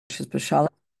is Beshalach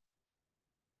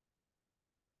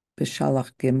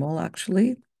Gimel,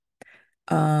 actually.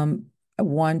 I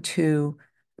want to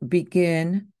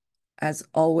begin, as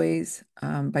always,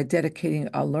 by dedicating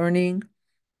our learning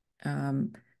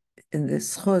in the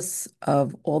schus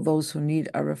of all those who need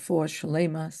a refuah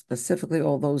shalema, specifically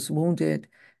all those wounded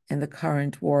in the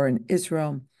current war in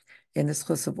Israel, in the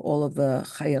schus of all of the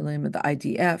chayalim of the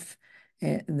IDF,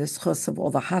 in the schus of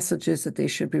all the hostages that they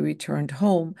should be returned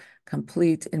home,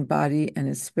 complete in body and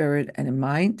in spirit and in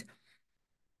mind,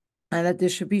 and that there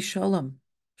should be shalom,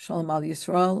 shalom al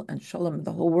Yisrael, and shalom in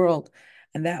the whole world,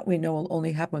 and that we know will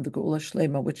only happen with the Geula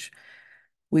Shlema, which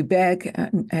we beg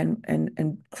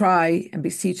and cry and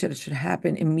beseech that it should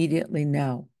happen immediately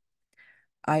now.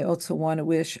 I also want to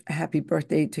wish a happy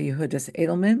birthday to Yehudis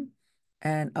Edelman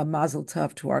and a mazel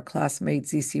tov to our classmate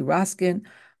Zisi Raskin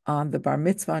on the bar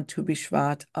mitzvah on Tu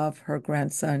B'Shvat of her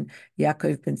grandson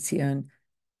Yaakov Ben Zion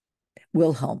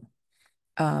Wilhelm.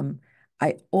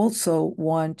 I also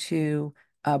want to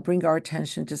bring our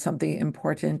attention to something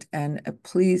important, and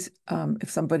please,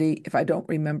 if I don't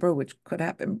remember, which could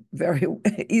happen very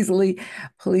easily,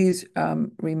 please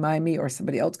remind me, or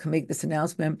somebody else can make this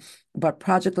announcement. But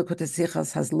Project Likkutei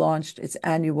Sichos has launched its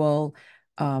annual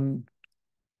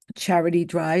charity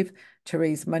drive to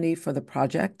raise money for the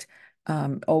project.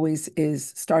 Always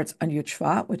starts on Yud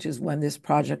Shvat, which is when this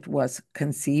project was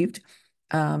conceived.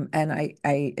 And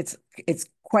it's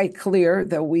quite clear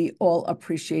that we all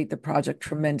appreciate the project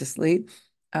tremendously.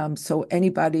 So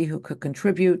anybody who could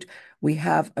contribute, we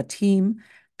have a team,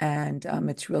 and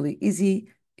it's really easy.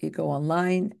 You go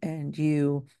online and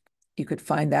you could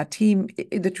find that team.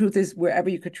 The truth is, wherever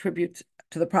you contribute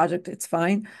to the project, it's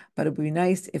fine, but it would be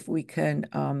nice if we can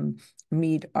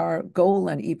meet our goal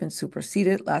and even supersede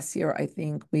it. Last year, I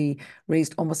think we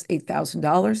raised almost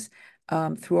 $8,000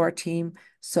 through our team.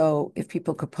 So if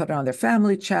people could put it on their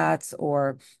family chats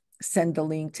or send the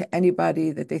link to anybody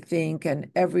that they think,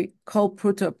 and every kol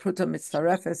pruta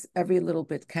mitzarefes, every little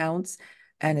bit counts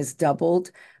and is doubled.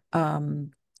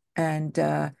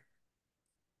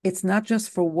 It's not just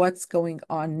for what's going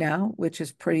on now, which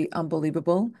is pretty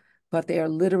unbelievable, but they are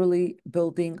literally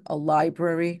building a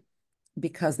library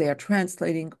because they are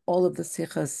translating all of the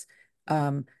sichos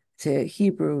to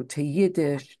Hebrew, to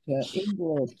Yiddish, to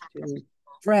English, to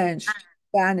French,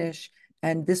 Spanish,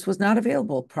 and this was not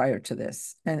available prior to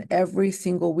this. And every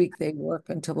single week they work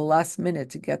until the last minute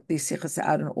to get these sichos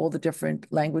out in all the different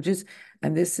languages.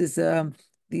 And these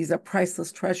are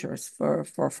priceless treasures for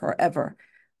forever.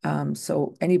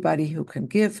 So anybody who can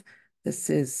give, this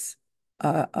is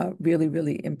a really,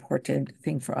 really important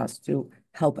thing for us to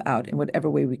help out in whatever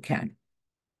way we can.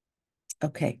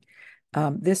 Okay,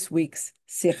 this week's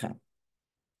Sicha,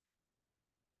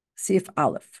 Sif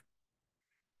Aleph.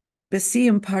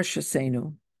 Besiyum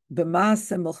Parshasenu,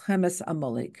 B'maaseh Milchemes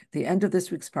Amalek, the end of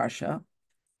this week's Parsha,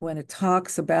 when it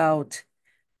talks about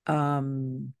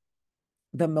the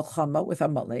Milchama with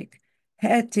Amalek,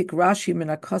 Hetik Rashi min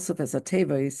HaKosov as a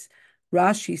tevis,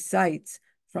 Rashi cites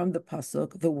from the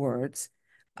pasuk the words.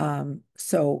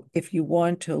 So if you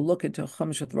want to look into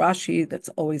Chumash with Rashi, that's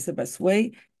always the best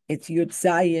way. It's Yud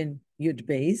Zayin Yud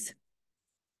Beis,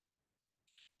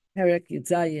 Perek Yud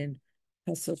Zayin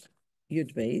pasuk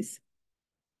Yud Beis,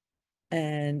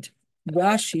 and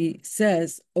Rashi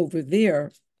says over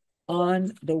there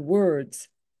on the words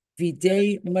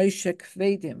Videi Moshe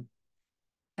Kvedim,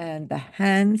 and the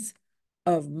hands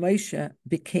of Moshe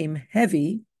became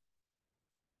heavy,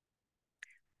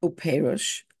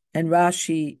 uperush, and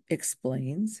Rashi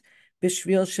explains,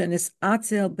 Bishvil shenis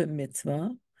atzel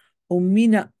b'mitzvah,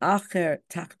 umina acher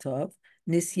tachtov,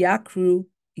 nisyakru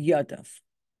yadav.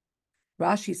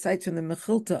 Rashi cites from the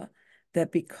Mechilta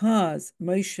that because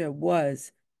Moshe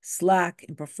was slack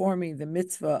in performing the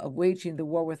mitzvah of waging the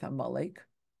war with Amalek,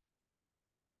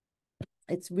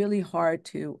 it's really hard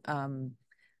to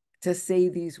say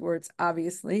these words,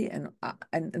 obviously, and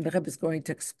the Rebbe is going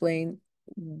to explain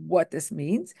what this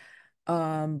means.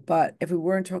 But if we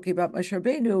weren't talking about Moshe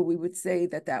Rabbeinu, we would say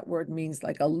that word means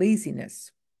like a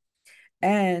laziness.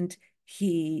 And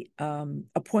he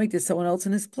appointed someone else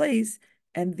in his place,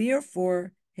 and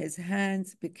therefore his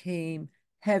hands became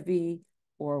heavy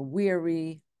or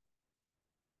weary.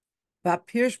 And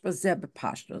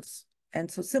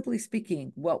so simply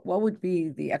speaking, what would be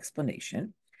the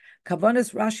explanation?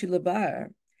 Kavanas Rashi Levar,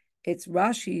 it's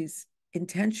Rashi's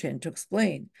intention to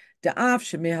explain that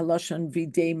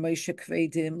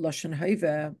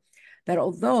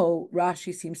although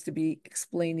Rashi seems to be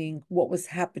explaining what was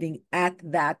happening at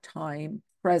that time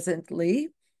presently,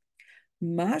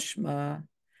 mashma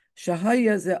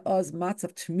shahaya ze oz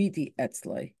matzav tmidi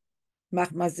etzloi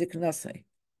machmazik nasei.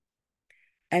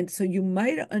 And so you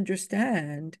might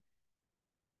understand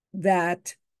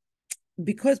that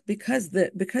because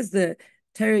the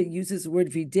Torah uses the word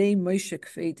videi Moshe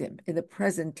kvedim in the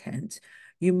present tense,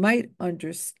 you might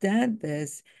understand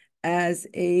this as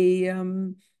a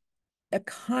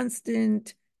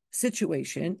constant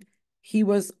situation. He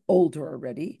was older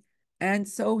already, and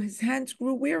so his hands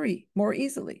grew weary more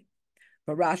easily.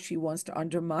 But Rashi wants to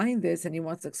undermine this, and he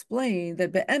wants to explain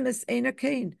that be'emes ein a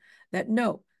kain, that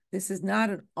no, this is not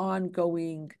an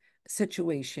ongoing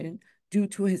situation due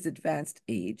to his advanced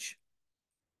age.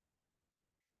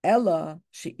 Ella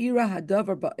she'ira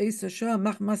hadavar ba'esa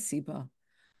machmasiba,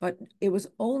 but it was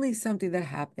only something that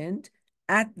happened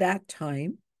at that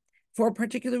time for a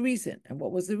particular reason. And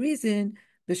what was the reason?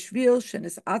 B'shvil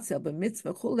shenis atzel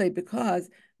b'mitzvah chule, because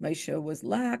Moshe was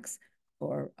lax,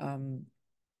 or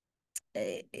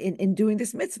in doing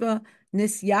this mitzvah,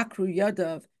 nis yakru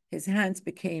yadav, his hands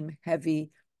became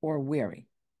heavy or weary.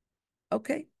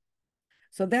 Okay,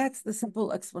 so that's the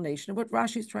simple explanation of what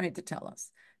Rashi is trying to tell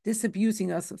us,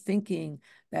 disabusing us of thinking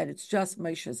that it's just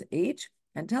Moshe's age,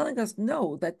 and telling us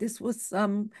no, that this was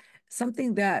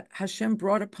something that Hashem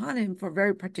brought upon him for a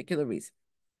very particular reason.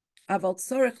 Aval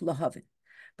tzorech lahavin.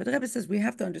 But the Rebbe says we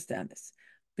have to understand this,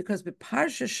 because in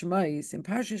Parsha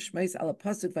Shmos, ala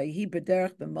pasuk vayihi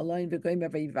b'derech b'malayin v'goyim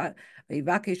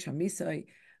v'yivakesh hamisai,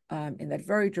 in that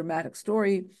very dramatic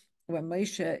story when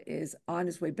Moshe is on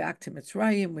his way back to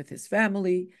Mitzrayim with his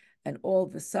family, and all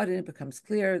of a sudden it becomes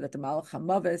clear that the Malach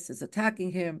HaMavis is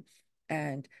attacking him,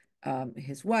 and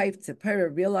his wife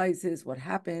Tzipora realizes what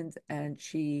happened, and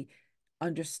she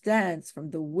understands from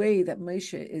the way that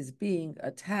Moshe is being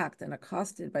attacked and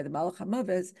accosted by the Malach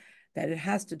HaMavis that it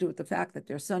has to do with the fact that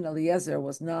their son Eliezer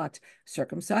was not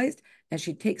circumcised, and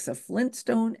she takes a flint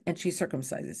stone and she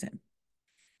circumcises him.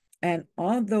 And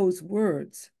on those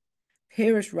words,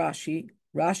 Perish Rashi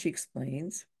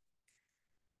explains,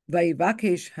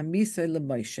 Vayivakesh Hamisai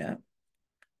LeMoshe.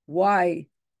 Why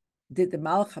did the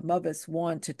Malach HaMavis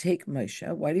want to take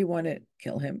Moshe? Why do you want to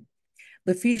kill him?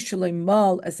 Lefi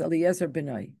Shleimal as Eliezer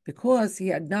benai, because he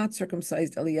had not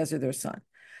circumcised Eliezer their son.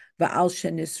 Va'al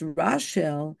shenis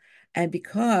Rachel, and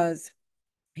because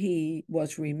he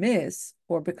was remiss,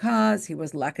 or because he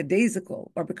was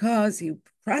lackadaisical, or because he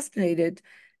procrastinated,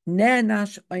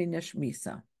 nenash einish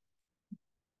misa.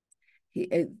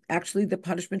 Actually, the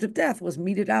punishment of death was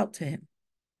meted out to him.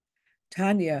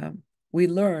 Tanya, we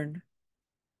learn,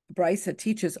 Brisa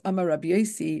teaches, Amar Rabbi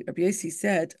Yosi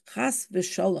said, Chas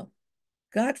v'sholom,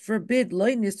 God forbid, lo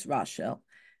nisrashel,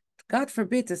 God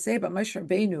forbid to say about Moshe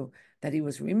Rabbeinu that he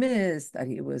was remiss, that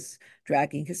he was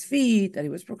dragging his feet, that he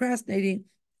was procrastinating,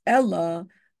 Ella,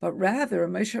 but rather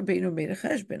Moshe Rabbeinu made a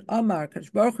cheshbon. Amar,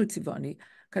 Kadosh Baruch Hu tzivani,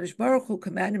 Kadosh Baruch Hu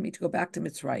commanded me to go back to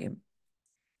Mitzrayim.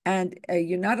 And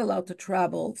you're not allowed to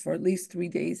travel for at least 3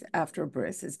 days after a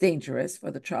bris. It's dangerous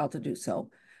for the child to do so.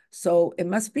 So it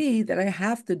must be that I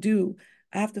have to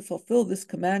fulfill this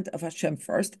command of Hashem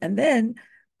first, and then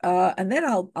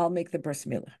I'll make the bris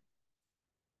milah.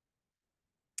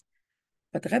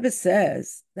 But the Rebbe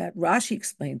says that Rashi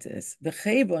explains this.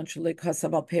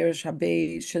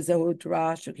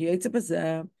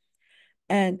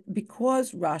 And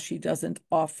because Rashi doesn't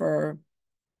offer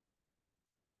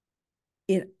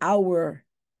in our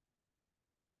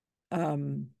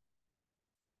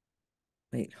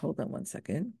wait, hold on one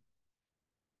second.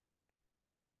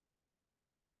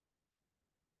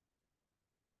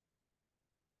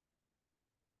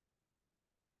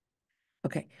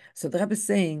 Okay, so the Rebbe is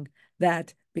saying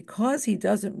that because he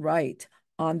doesn't write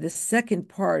on the second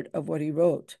part of what he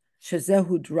wrote,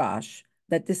 Shazehu Drash,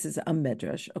 that this is a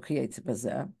medrash, okay,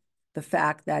 the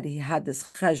fact that he had this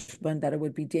cheshbon that it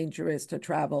would be dangerous to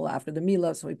travel after the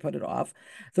milah, so he put it off.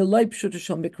 The loy pshuta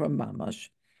shel mikra mamash,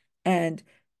 and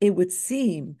it would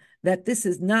seem that this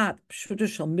is not pshuta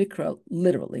shel mikra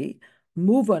literally.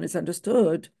 Move on is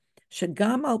understood.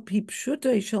 Shagam al pi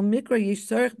pshuta shel mikra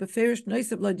yisarich beferish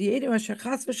noisav ladiedim asher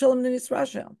chas v'shalom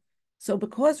nisrashel. So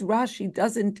because Rashi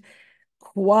doesn't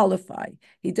qualify,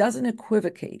 he doesn't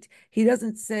equivocate, he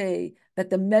doesn't say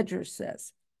that the Medrash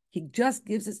says. He just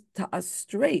gives it to us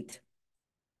straight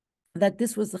that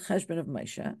this was the cheshbon of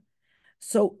Moshe.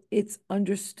 So it's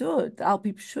understood. Al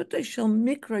pi pshuta shel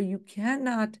mikra, you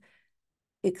cannot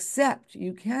accept,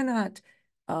 you cannot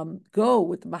go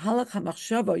with the mahalach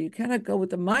hamachshava, you cannot go with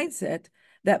the mindset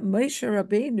that Moshe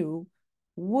Rabbeinu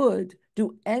would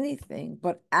do anything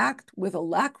but act with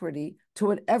alacrity to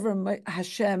whatever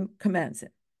Hashem commands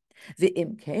him. The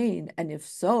imkain, and if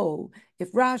so,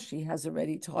 if Rashi has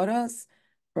already taught us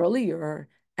earlier,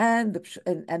 and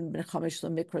Mechamesh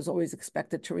Mikra is always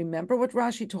expected to remember what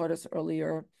Rashi taught us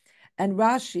earlier, And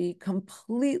Rashi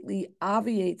completely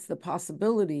obviates the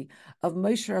possibility of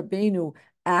Moshe Rabbeinu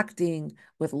acting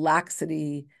with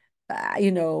laxity,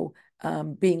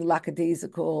 being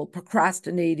lackadaisical,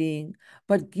 procrastinating,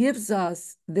 but gives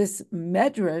us this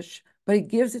medrash, but he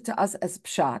gives it to us as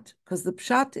pshat, because the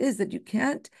pshat is that you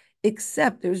can't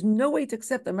accept, there's no way to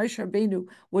accept that Moshe Rabbeinu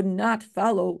would not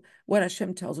follow what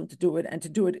Hashem tells him to do it and to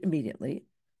do it immediately.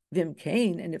 Vim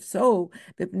Kain, and if so,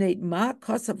 ma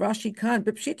kosav Rashi kan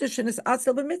b'pshita shenis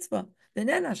atzel b'mitzvah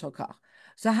v'nena shalkach.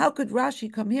 So how could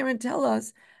Rashi come here and tell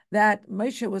us that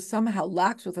Moshe was somehow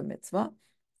lax with a mitzvah,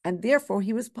 and therefore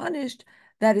he was punished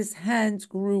that his hands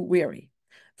grew weary?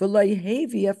 And why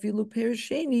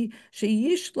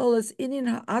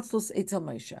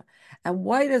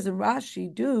doesn't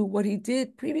Rashi do what he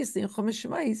did previously in Chumash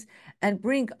Shemais and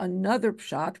bring another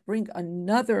pshat, bring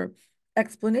another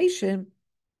explanation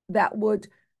that would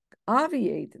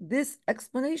obviate this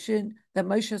explanation that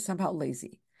Moshe is somehow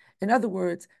lazy? In other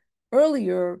words,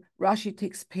 earlier Rashi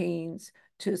takes pains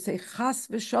to say chas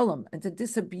v'sholom and to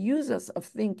disabuse us of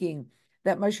thinking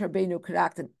that Moshe Rabbeinu could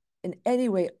act in any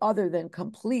way other than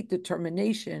complete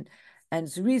determination and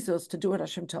zrizos to do what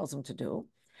Hashem tells him to do.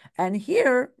 And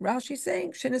here Rashi is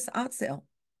saying shenis atzel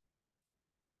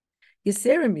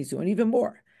Yisera mizu, and even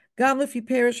more. Gam lefi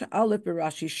perish aleph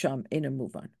b'Rashi sham in a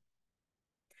move on.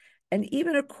 And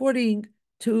even according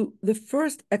to the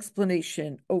first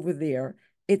explanation over there,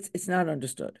 it's not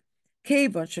understood.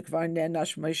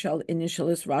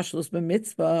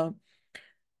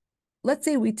 Let's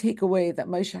say we take away that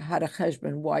Moshe had a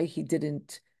cheshbon why he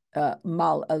didn't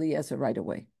mal Eliezer right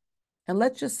away, and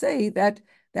let's just say that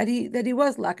he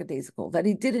was lackadaisical, that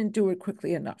he didn't do it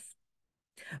quickly enough,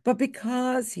 but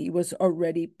because he was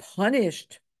already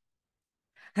punished.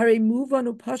 So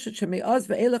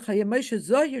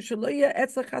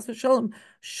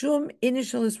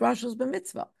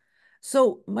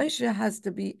Moshe has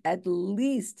to be at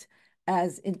least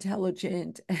as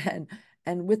intelligent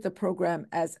and with the program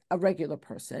as a regular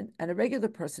person. And a regular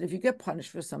person, if you get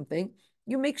punished for something,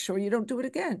 you make sure you don't do it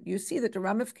again. You see that the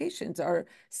ramifications are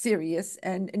serious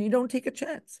and you don't take a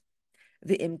chance.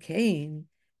 The imkain.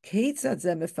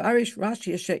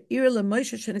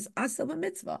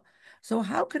 So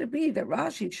how could it be that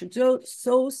Rashi should do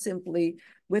so simply,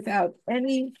 without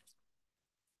any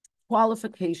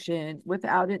qualification,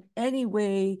 without in any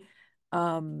way,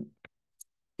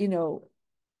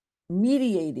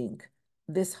 mediating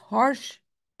this harsh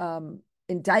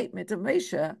indictment of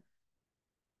Moshe,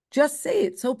 just say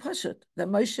it so pashut that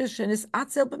Moshe shenis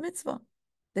atzel b'mitzvah,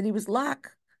 that he was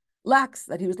lax,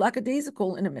 that he was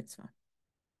lackadaisical in a mitzvah.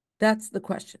 That's the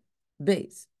question.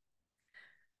 Base.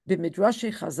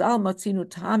 B'midrashei Chazal matzinu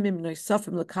tamim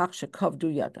noisafim lekach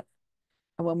shekavdu yadav.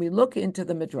 And when we look into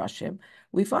the midrashim,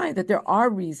 we find that there are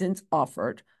reasons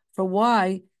offered for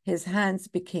why his hands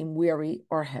became weary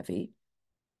or heavy,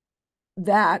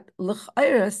 that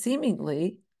l'chayra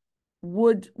seemingly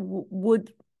would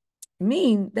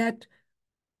mean that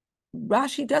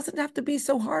Rashi doesn't have to be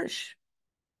so harsh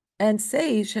and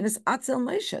say shenis atzel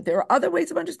Moshe. There are other ways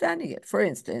of understanding it. For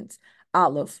instance,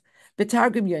 Aleph,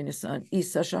 B'targum Yonasan,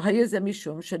 Isa shahaya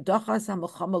zemishum shadachas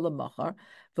hamachama lemachar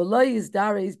v'lo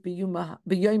yizdares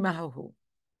b'yoymahahu.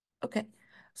 Okay,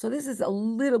 so this is a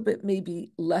little bit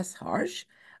maybe less harsh.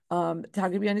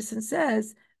 Targum Yonasan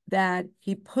says that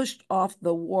he pushed off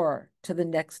the war to the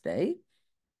next day,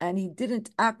 and he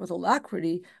didn't act with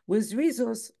alacrity with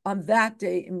rizos on that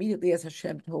day immediately as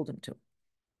Hashem told him to.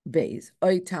 Beis,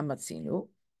 oy tamatzinu.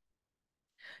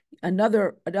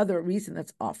 Another reason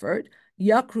that's offered,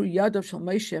 Yakru Yadav Shal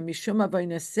Moshe Mishum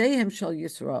Avainasehem Shal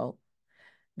Yisrael,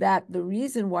 that the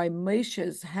reason why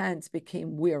Moshe's hands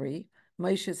became weary,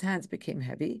 Moshe's hands became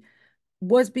heavy,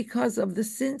 was because of the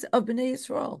sins of Bnei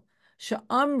Yisrael.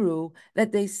 Sha'amru,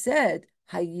 that they said,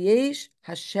 Hayesh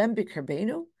Hashem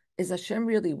b'kerbenu, is Hashem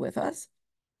really with us?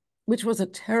 Which was a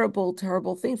terrible,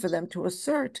 terrible thing for them to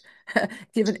assert,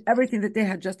 given everything that they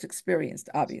had just experienced,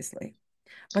 obviously.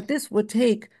 But this would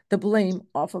take the blame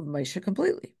off of Moshe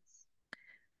completely.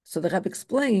 So the Rebbe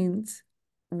explains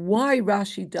why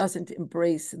Rashi doesn't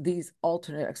embrace these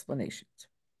alternate explanations.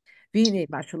 And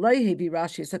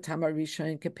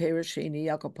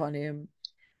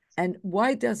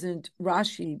why doesn't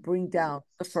Rashi bring down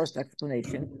the first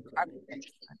explanation,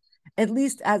 at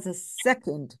least as a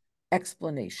second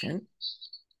explanation?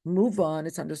 Move on,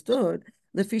 it's understood.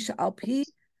 Lefisha alpi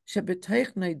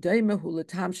shebetoich neidemehu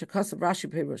letam shekasav Rashi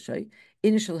perushai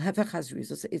initial hefech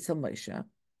hazrizos itzal Moshe,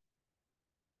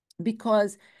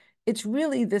 because it's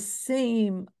really the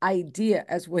same idea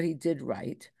as what he did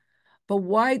right, But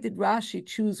why did Rashi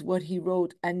choose what he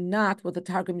wrote and not what the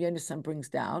Targum Yonasan brings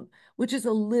down, which is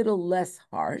a little less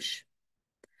harsh?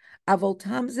 Avol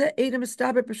tamze edem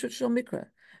estaber b'shut shel mikra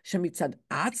shemitzad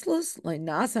atzlus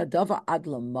le'nasa dava ad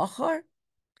lamachar.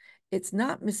 It's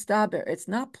not mistaber. It's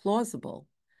not plausible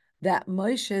that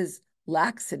Moshe's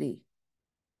laxity,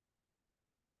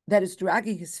 that is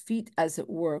dragging his feet, as it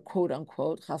were, quote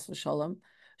unquote, chas v'shalom,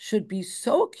 should be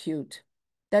so acute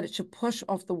that it should push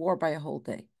off the war by a whole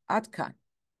day. Atkan.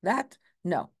 That,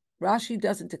 no. Rashi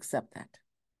doesn't accept that.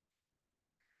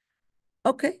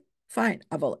 Okay, fine.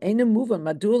 Aval ena muvan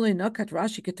madule nakat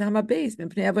Rashi ketama beis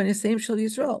mipnei avonisem shel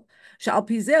Yisrael shal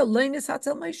pizeh leinis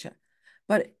hatzel Moshe.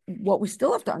 But what we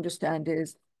still have to understand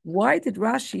is, why did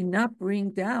Rashi not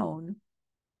bring down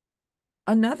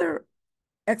another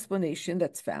explanation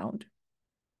that's found?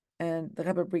 And the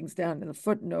Rebbe brings down in the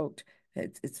footnote,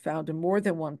 it's found in more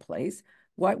than one place.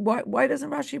 Why doesn't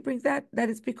Rashi bring that? That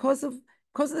it's because of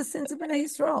the sins of Bnei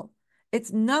Yisrael.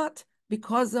 It's not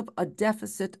because of a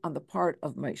deficit on the part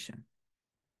of Moshe.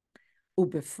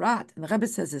 Ubefrat, and the Rebbe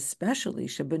says especially,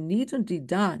 Shabanidun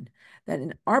Didan, that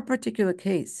in our particular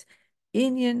case,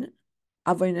 Inyan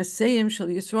Avonaseim Shel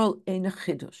Yisrael Ein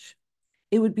Chidush.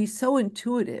 It would be so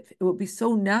intuitive, it would be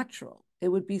so natural, it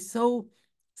would be so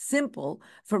simple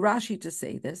for Rashi to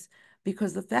say this,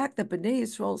 because the fact that Bnei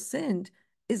Yisrael sinned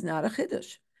is not a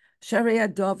Chiddush. Sharei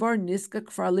Davar Niska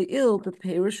Kfar Le'il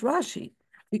B'Perish Rashi,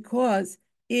 because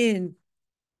in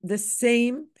the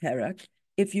same parak,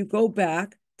 if you go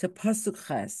back to Pasuk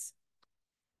Ches,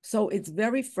 so it's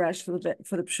very fresh for the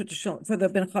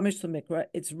Ben Chamish Mikra.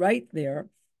 It's right there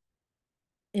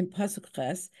in Pasuk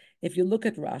Ches. If you look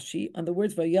at Rashi on the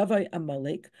words Vayavai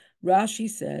Amalek, Rashi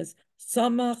says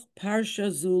Samach Parsha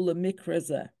Zul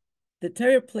Mikra. The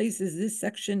Torah places this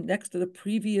section next to the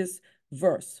previous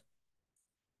verse.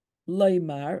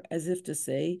 Loimar, as if to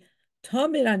say,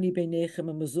 Tamir ani beinechem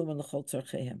u'mezumah l'chol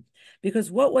tzorchehem.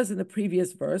 Because what was in the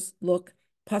previous verse? Look,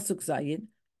 Pasuk Zayin.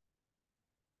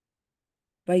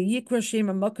 Vayikra Shem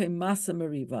HaMakom Masa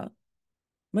Meriva.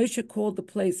 Moshe called the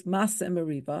place Masa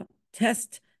Meriva,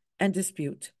 test and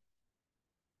dispute.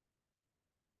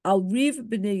 Al Riv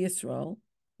B'nei Yisrael,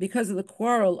 because of the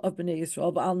quarrel of Bnei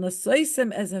Yisrael, Al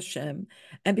Nasoisem as Hashem,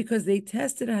 and because they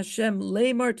tested Hashem,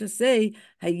 Lamar, to say,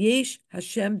 Hayesh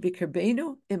Hashem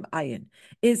b'kerbeinu im ayin.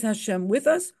 Is Hashem with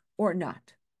us or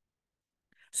not?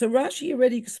 So Rashi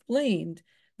already explained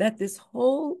that this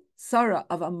whole Sarah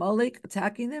of Amalek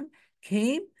attacking them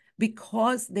came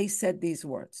because they said these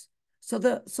words. So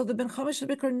the Ben Chamish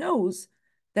Mikra knows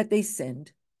that they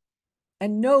sinned,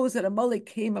 and knows that Amalek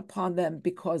came upon them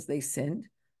because they sinned.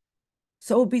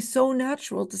 So it would be so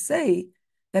natural to say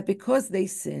that because they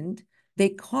sinned, they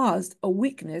caused a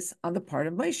weakness on the part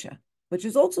of Moshe, which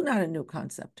is also not a new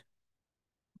concept.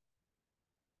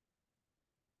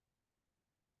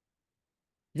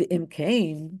 The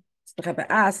Imkain, the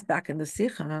Rebbe asked back in the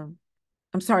Sikha,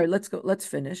 I'm sorry, let's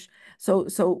finish. So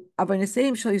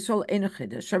Avaneseim Shal Yisrael Ein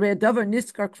Chidush, Sharei Davar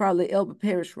Niskar Kvar Le'il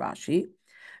B'Perish Rashi,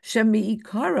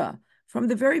 Shemi'ikara, from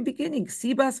the very beginning,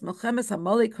 Sibas Melchemes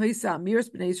Amalek Hoisa Amiras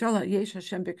B'nei Yisrael Hayesh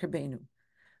Hashem B'Kerbeinu.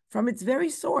 From its very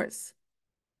source,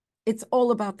 it's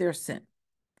all about their sin.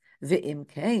 Ve'im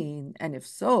kain, and if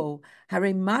so,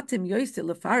 Harei Matim Yoise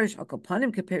Lefarish Al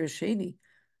Kapanim Keperisheni.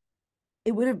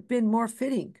 It would have been more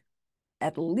fitting,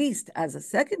 at least as a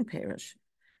second parish,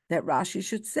 that Rashi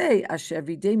should say, Asher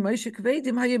Videi Moshe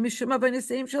Kvedim Hayem Mishum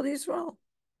Avaneseim Shal Yisrael,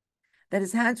 that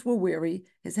his hands were weary,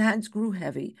 his hands grew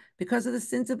heavy because of the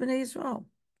sins of Bnei Yisrael.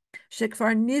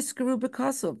 Shekvar Niskaru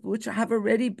B'Kasov, which have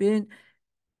already been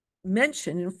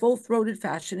mentioned in full-throated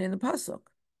fashion in the pasuk.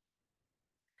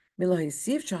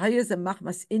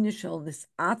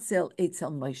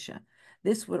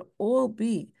 This would all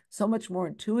be so much more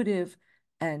intuitive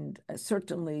and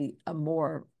certainly a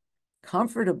more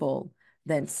comfortable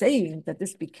than saying that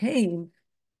this became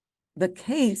the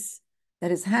case, that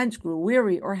his hands grew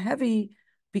weary or heavy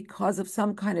because of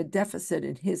some kind of deficit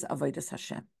in his avodas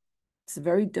Hashem. It's a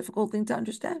very difficult thing to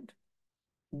understand.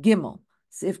 Gimel,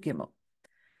 Sif Gimel.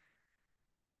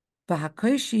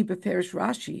 V'hakoshi beferish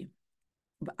Rashi.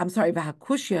 I'm sorry,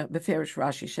 v'hakushya beferish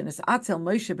Rashi. Shenes atzel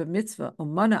Moshe b'mitzvah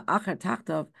umana achar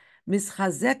tachtav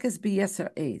mischazekes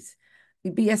b'yeser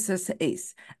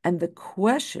se'es. And the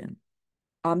question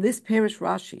on this parish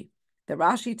Rashi, the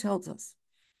Rashi tells us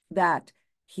that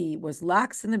he was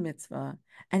lax in the mitzvah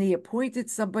and he appointed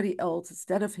somebody else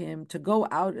instead of him to go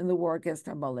out in the war against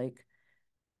Amalek,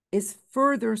 is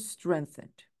further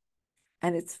strengthened.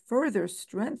 And it's further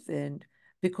strengthened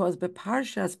because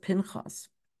Beparshas Pinchas,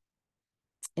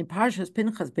 in Parshas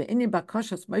Pinchas, Be'inyan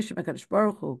Bakashas Moshe Mekadosh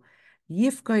Baruch Hu,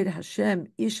 Yifkoid Hashem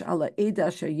ish ala eda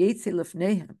asher yetze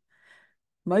lefnehem.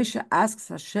 Moshe asks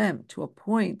Hashem to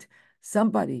appoint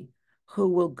somebody who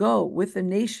will go with the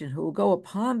nation, who will go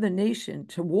upon the nation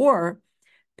to war.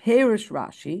 Perish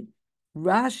Rashi.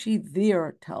 Rashi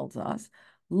there tells us,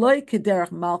 that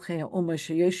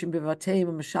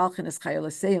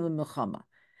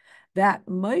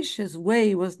Moshe's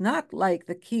way was not like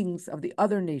the kings of the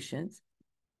other nations.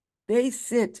 They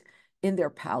sit in their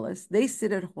palace, they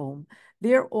sit at home,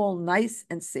 they're all nice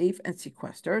and safe and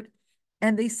sequestered,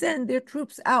 and they send their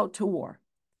troops out to war.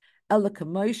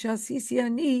 Moshe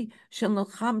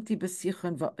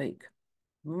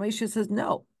says,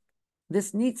 no,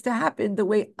 this needs to happen the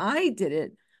way I did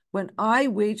it when I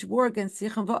waged war against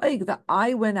Sichon va'Og, that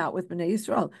I went out with Bnei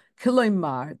Yisrael.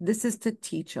 Kiloimar, this is to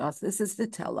teach us, this is to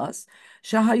tell us,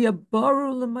 Shahaya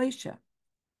baru l'Moshe,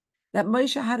 that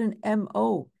Moshe had an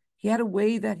MO. He had a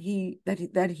way that he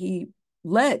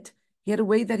led. He had a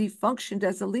way that he functioned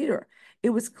as a leader. It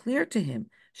was clear to him,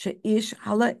 She'ish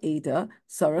hala eda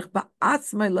sarich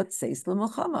ba'atzmai latzeis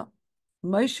l'milchama.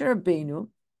 Moshe Rabbeinu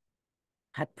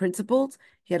had principles,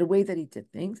 he had a way that he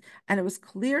did things, and it was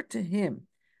clear to him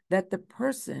that the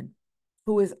person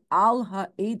who is al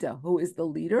ha'eda, who is the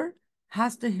leader,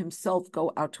 has to himself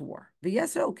go out to war.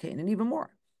 V'yesel okay, and even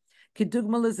more.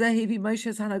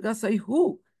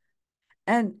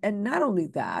 And not only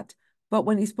that, but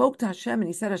when he spoke to Hashem and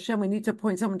he said, Hashem, we need to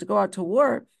appoint someone to go out to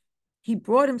war, he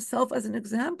brought himself as an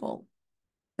example.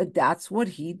 That's what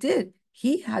he did.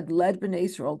 He had led Bnei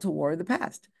Israel to war in the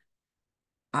past.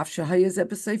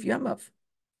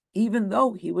 Even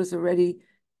though he was already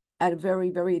at a very,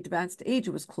 very advanced age,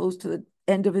 it was close to the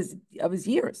end of his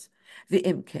years. The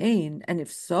imkain, and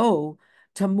if so,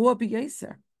 tamur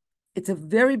b'yaser. It's a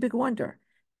very big wonder.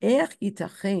 Ech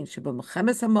yitachen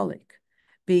sheb'milchemes hamalek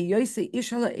b'yosei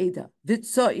ish ha'eda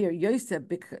v'tzoir Yosef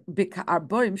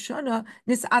b'ka'arboim shana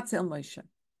nisatzel Moshe.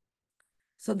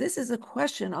 So this is a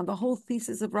question on the whole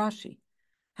thesis of Rashi.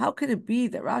 How could it be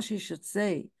that Rashi should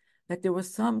say that there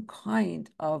was some kind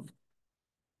of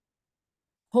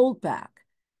holdback,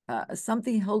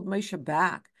 something held Moshe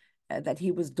back, that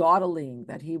he was dawdling,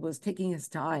 that he was taking his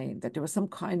time, that there was some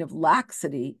kind of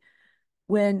laxity,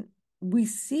 when we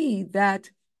see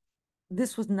that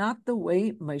this was not the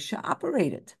way Moshe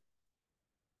operated.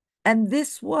 And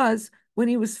this was when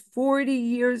he was 40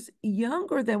 years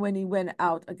younger than when he went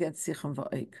out against Sichon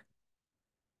va'Og.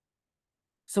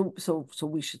 So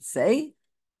we should say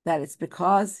that it's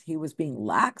because he was being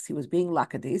lax, he was being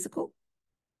lackadaisical.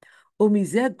 So the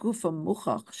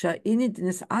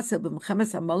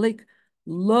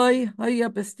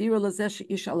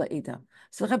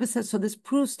Rebbe says, so this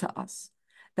proves to us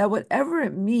that whatever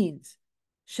it means,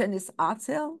 shenis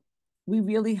atzel, we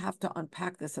really have to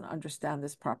unpack this and understand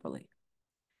this properly.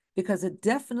 Because it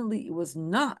definitely was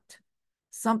not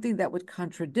something that would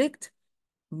contradict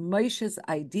Moshe's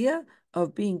idea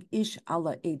of being ish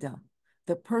ala eda,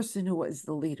 the person who was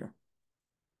the leader.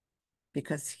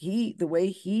 Because the way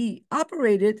he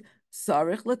operated,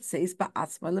 sarich letzeis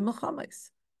ba'atzma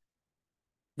lemilchames.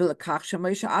 V'lekach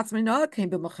sheMoshe atzma came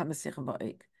b'milchames Sichon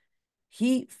va'Og.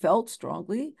 He felt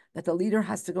strongly that the leader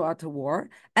has to go out to war,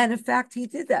 and in fact, he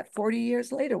did that 40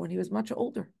 years later when he was much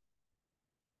older.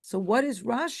 So what is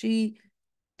Rashi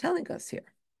telling us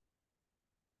here?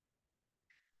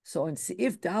 So in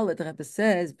Seif Dalet, the Rebbe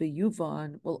says,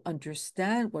 B'Yuvan will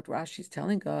understand what Rashi is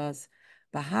telling us,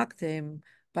 B'Haktem,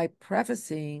 by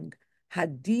prefacing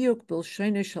Hadiyuk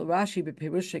Bilshoinei Shel Rashi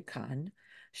B'Perushay Kan,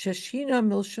 Shashina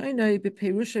Milshoinei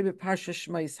B'Perushay B'Parsha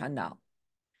Shmais Hanal.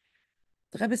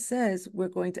 The Rebbe says we're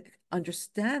going to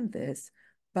understand this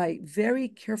by very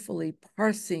carefully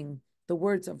parsing the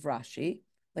words of Rashi,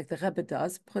 like the Rebbe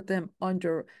does, put them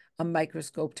under a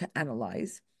microscope to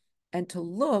analyze, and to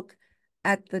look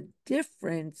at the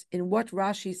difference in what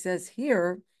Rashi says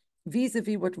here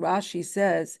vis-a-vis what Rashi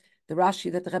says, the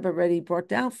Rashi that the Rebbe already brought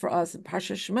down for us in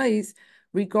Parsha Shmais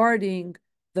regarding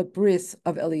the bris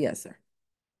of Eliezer.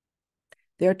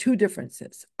 There are two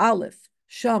differences. Aleph,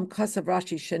 Sham Kasav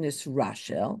Rashi Shenis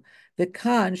Rachel, the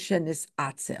Kan Shenis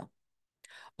Atzel.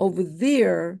 Over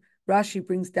there, Rashi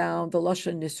brings down the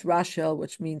Lashon Nis Rachel,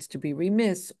 which means to be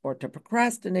remiss or to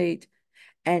procrastinate.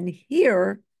 And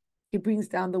here, he brings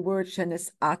down the word Shenis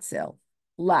Atzel,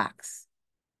 lax.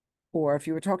 Or if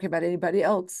you were talking about anybody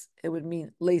else, it would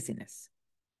mean laziness.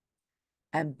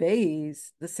 And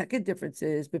Beis, the second difference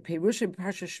is B'Perushim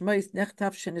Parsha Shmos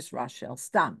Nechtav Shenis Rachel,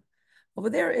 Stam. Over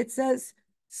there, it says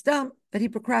Stam, that he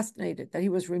procrastinated, that he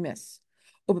was remiss.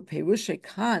 But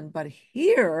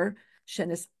here,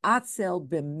 Shenis Atzel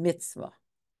b'mitzvah.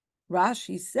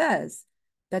 Rashi says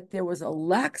that there was a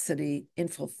laxity in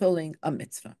fulfilling a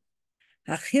mitzvah.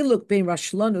 Hachiluk bein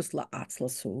rashlanus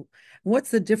la'atzlasu.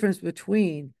 What's the difference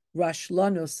between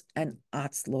rashlanus and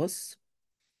atzlos?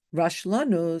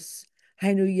 Rashlanus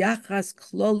hainu yachas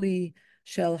kloli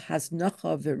shel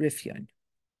haznacha v'rifyon.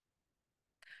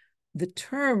 The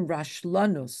term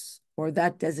rashlanus, or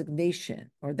that designation,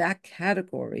 or that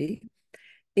category,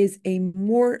 is a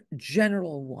more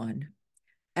general one,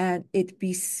 and it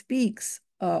bespeaks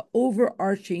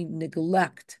overarching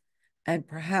neglect and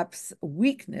perhaps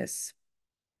weakness.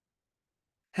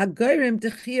 Hagayrim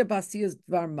dechia basiyas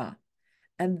dvarma,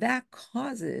 and that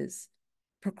causes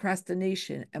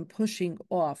procrastination and pushing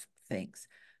off things.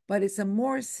 But it's a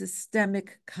more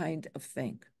systemic kind of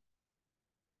thing.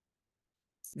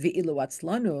 Ve'ilu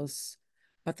atzlanus,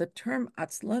 but the term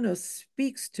atzlanus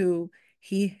speaks to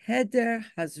he heder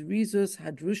hazrizus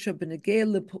hadrusha b'negei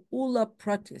lepu'ula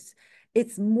pratis.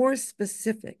 It's more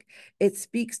specific. It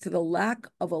speaks to the lack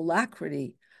of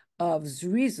alacrity, of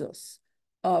zrizus,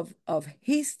 of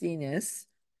hastiness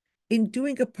in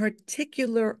doing a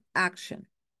particular action.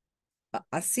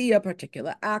 Asiya,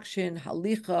 particular action,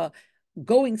 halicha,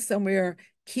 going somewhere,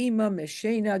 kima,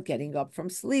 meshena, getting up from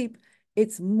sleep.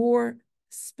 It's more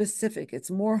specific. It's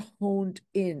more honed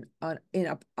in on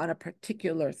a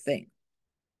particular thing.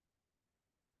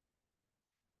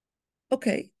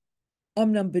 Okay.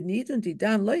 Omnam benidun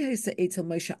didan lo yisa etel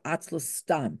Moshe atzlos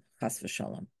stam chas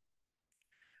v'shalom.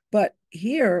 But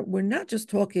here we're not just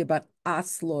talking about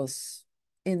atzlos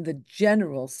in the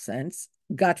general sense.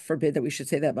 God forbid that we should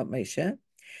say that about Moshe.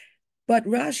 But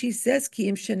Rashi says ki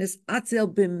im shenis atzel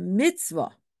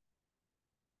b'mitzvah,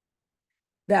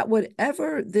 that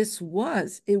whatever this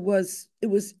was, it was,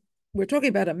 we're talking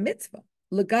about a mitzvah.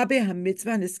 Legabe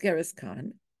ha-mitzvah niskeres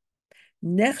kan,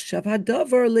 nechshav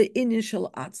hadavar le'inin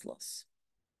shel atzlos.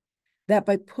 That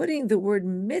by putting the word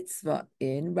mitzvah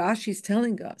in, Rashi's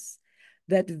telling us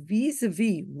that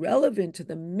vis-a-vis, relevant to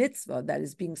the mitzvah that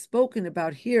is being spoken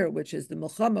about here, which is the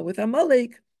milchama with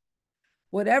Amalek,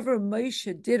 whatever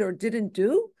Moshe did or didn't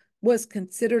do was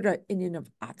considered an inyan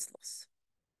of atzlos.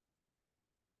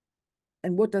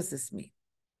 And what does this mean?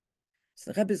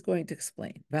 So the Rebbe is going to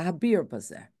explain. V'habir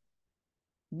bazeh.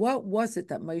 What was it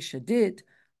that Moshe did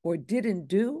or didn't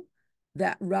do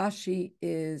that Rashi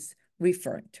is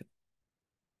referring to?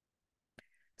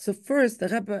 So first, the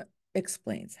Rebbe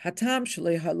explains, Hatam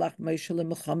shalei halach Moshe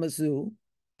lemilchama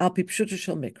al pi pshuta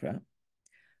shel mikra.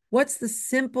 What's the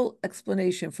simple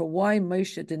explanation for why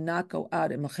Moshe did not go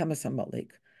out in Milchemas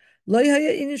Amalek? Lo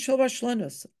haya inyan shel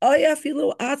rashlanus, ay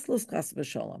afilu atzlos chas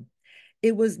v'shalom.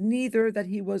 It was neither that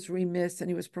he was remiss and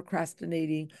he was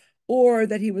procrastinating, or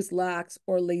that he was lax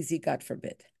or lazy, God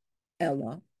forbid.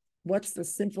 Ella, what's the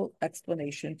simple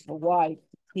explanation for why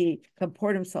he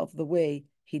comported himself the way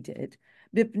he did?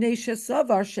 Mipnei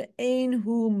shesavar she'ein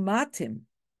hu matim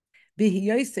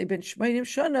b'hiyosei ben shmeinim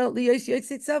shana liyos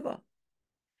yotzei tzava.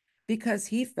 Because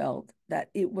he felt that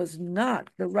it was not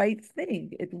the right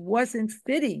thing. It wasn't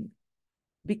fitting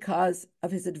because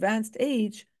of his advanced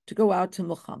age to go out to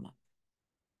Milchama.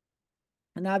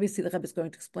 And obviously, the Rebbe is going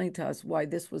to explain to us why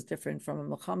this was different from a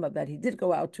Milchama that he did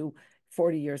go out to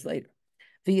 40 years later.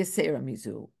 V'yasera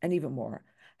mizu, and even more.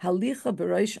 Halicha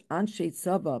b'roish anshei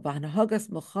tzava v'hanhagas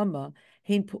Milchama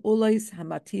hein pu'ulos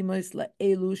hamatimos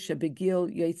la'elu shebegil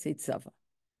yotzei tzava.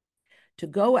 To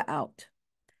go out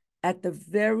at the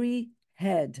very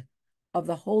head of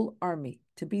the whole army,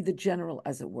 to be the general,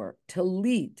 as it were, to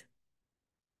lead.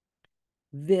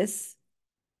 This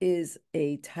is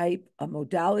a type, a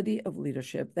modality of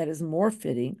leadership that is more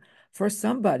fitting for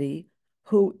somebody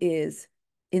who is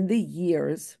in the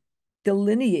years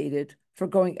delineated for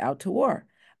going out to war.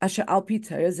 Asher al pi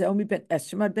Torah ze'omi ben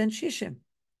Esrim ad ben Shishim.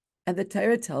 And the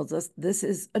Torah tells us this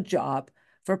is a job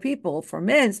for people, for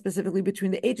men, specifically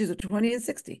between the ages of 20 and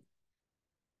 60.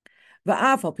 And you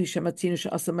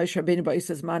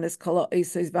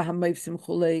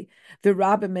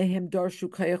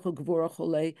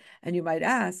might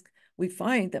ask, we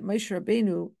find that Moshe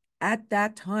Rabbeinu at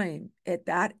that time, at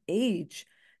that age,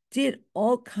 did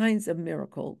all kinds of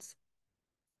miracles,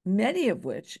 many of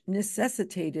which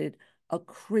necessitated a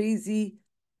crazy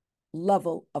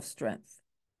level of strength.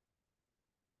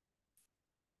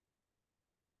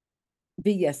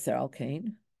 V'yeser al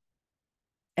kain,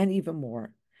 and even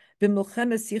more. Later, in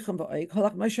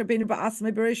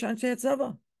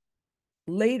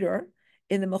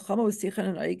the Milchama with Sichon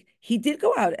and Oig, he did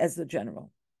go out as the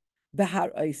general.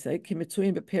 Behar Oisei,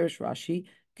 Kimitzuim Beperish Rashi,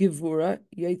 Givura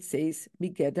Yoitzeis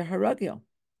Migeda Haragil.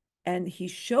 And he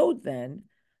showed then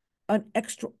an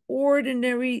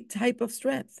extraordinary type of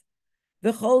strength.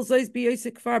 And he was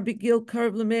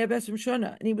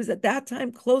at that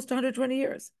time close to 120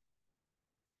 years.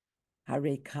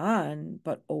 Harekan,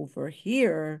 but over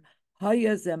here,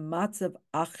 haya ze matzav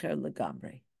acher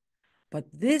legamre. But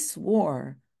this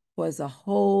war was a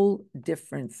whole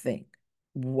different thing.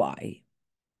 Why?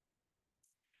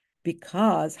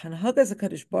 Because Hanhagas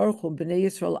HaKadosh Baruch Hu B'nai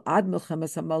Yisrael ad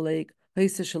Milchemas HaMalek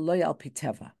Hoysa Shaloi Al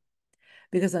Piteva.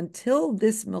 Because until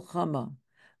this Milchama,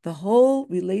 the whole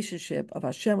relationship of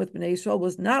Hashem with B'nai Yisrael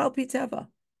was not Al Piteva.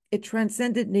 It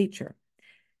transcended nature.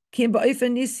 Kim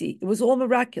Ba'ofen Nisi. It was all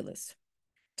miraculous.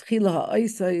 First,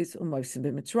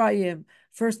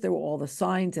 there were all the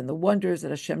signs and the wonders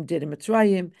that Hashem did in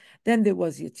Mitzrayim. Then there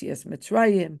was Yetzias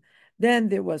Mitzrayim. Then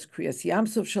there was Kriyas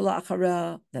Yamsuf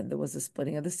Shalachara. Then there was the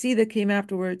splitting of the sea that came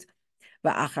afterwards.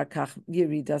 Va'achar kach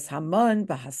Yiridas Haman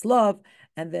Bahaslav.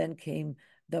 And then came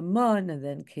the man, and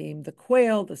then came the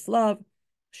quail, the slav.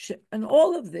 And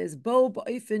all of this, Bo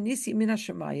Ba'ofen Nisi Min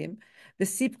HaShamayim,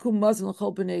 V'sipku Mazon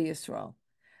L'chol B'nei Yisrael.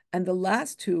 And the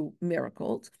last two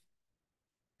miracles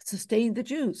sustained the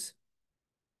Jews.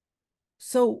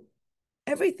 So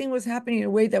everything was happening in a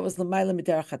way that was l'mayla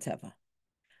miderach hateva.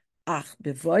 Ach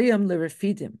bevoyam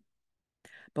lerefidim.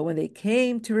 But when they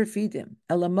came to Refidim,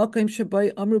 elamokim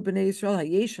shaboy amru b'nei Yisrael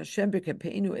hayesh Hashem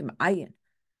b'kepeinu im ayin,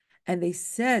 and they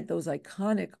said those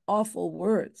iconic, awful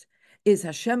words: "Is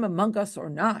Hashem among us or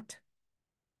not?"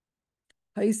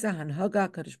 Ha'isa hanhaga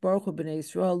kadosh baruch hu b'nei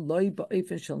Yisrael loy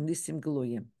ba'ofen shel nisim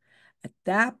geluyim. At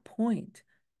that point,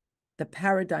 the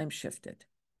paradigm shifted.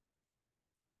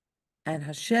 And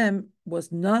Hashem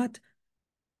was not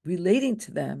relating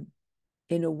to them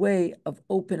in a way of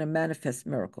open and manifest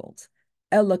miracles.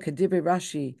 Ella Kedibre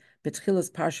Rashi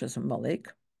Betchilas Parshas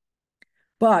Amalek.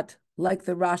 But like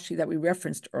the Rashi that we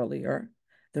referenced earlier,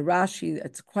 the Rashi,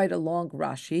 it's quite a long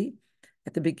Rashi,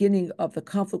 at the beginning of the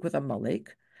conflict with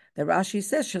Amalek, the Rashi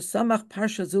says, Shasamach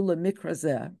Parsha Zula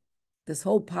Mikrazeh, this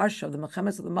whole Parsha of the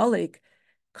Mechemes of Amalek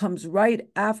comes right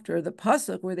after the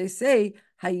pasuk where they say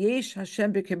Hayesh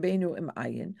Hashem b'kebeinu im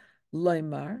ayin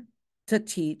loymar, to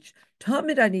teach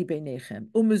Tamid ani beinechem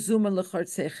umezuman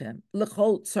lechartzechem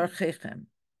lechol tzarchechem.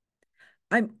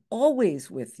 I'm always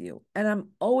with you, and I'm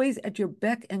always at your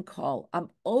beck and call. I'm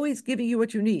always giving you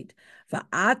what you need.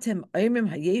 Va'atem oimim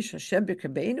Hayesh Hashem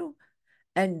b'kebeinu,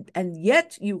 and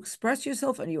yet you express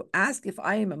yourself and you ask if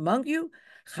I am among you.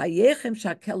 I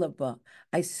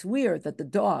swear that the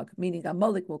dog, meaning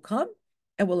Amalek, will come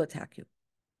and will attack you.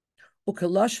 And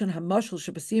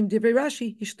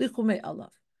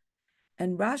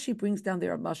Rashi brings down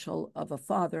there a mashal of a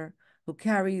father who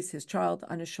carries his child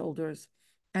on his shoulders,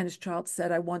 and his child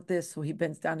said, I want this, so he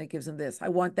bends down and gives him this. I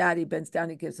want that, he bends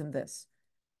down and gives him this.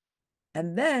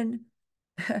 And then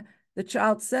the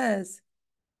child says,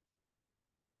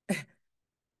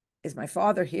 is my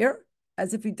father here?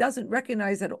 As if he doesn't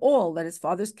recognize at all that his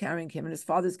father's carrying him and his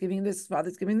father's giving this, his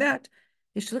father's giving that.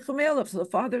 So the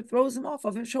father throws him off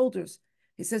of his shoulders.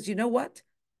 He says, you know what?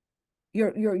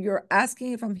 You're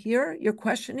asking if I'm here, you're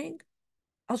questioning.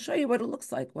 I'll show you what it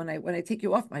looks like when I take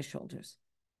you off my shoulders.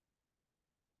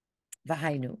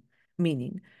 V'hainu,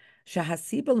 meaning,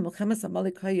 shahasibel l'melchemes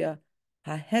Amalek haya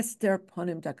hahester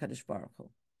ponim d'Hakadosh Baruch Hu.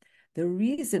 The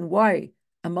reason why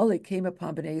Amalek came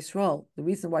upon Bnei Yisrael, the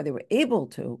reason why they were able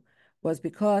to, was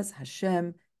because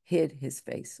Hashem hid his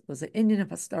face. It was an Indian of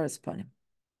Hastaras Panim.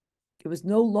 It was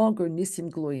no longer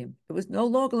Nisim Gluyim. It was no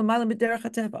longer L'mayla Miderech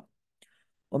HaTeva.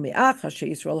 U'mi'ach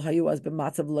Yisrael hayu az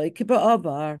b'matzav lo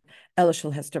kiba'avar ela shel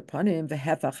hester panim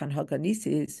v'hefach hanhaga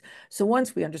nisis. So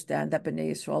once we understand that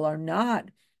Bnei Yisrael are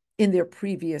not in their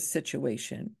previous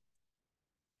situation,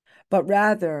 but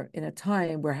rather in a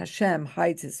time where Hashem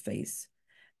hides his face,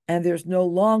 and there's no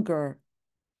longer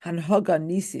Hanhaga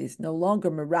Nisis, no longer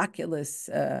miraculous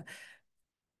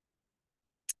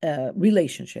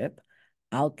relationship.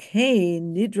 Al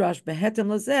Kain Nidrash Behetem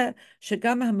Lazeh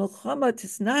Shagam HaMilchama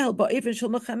Tisnail Ba'even Shel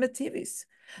Milchemet Tivis.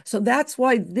 So that's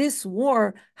why this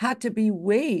war had to be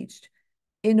waged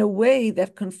in a way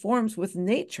that conforms with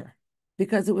nature,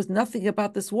 because it was nothing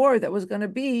about this war that was going to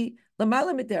be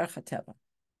L'mayla Miderech HaTeva,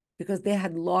 because they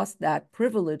had lost that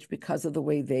privilege because of the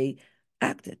way they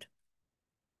acted.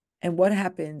 And what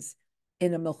happens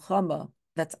in a milchama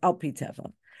that's al pi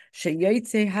teva?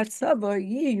 Sheyotze hatzava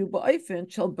yiyu ba'ofen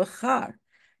shel bechar.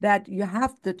 That you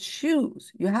have to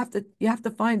choose. You have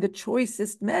to find the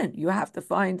choicest men. You have to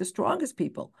find the strongest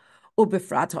people.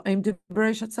 Ubefrat ha'im divrei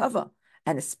hatzava.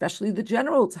 And especially the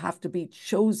generals have to be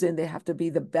chosen. They have to be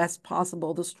the best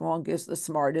possible, the strongest, the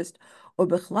smartest.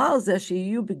 Ubechlal zeh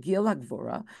sheyiyu begil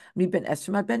hagvura mi ben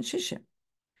esrim ben shishim.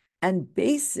 And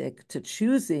basic to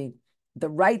choosing the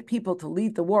right people to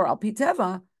lead the war, al pi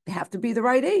teva, they have to be the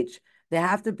right age. They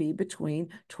have to be between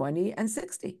 20 and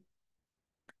 60.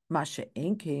 Masha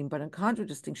came, but in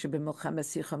contradistinction,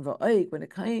 when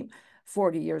it came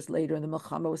 40 years later in the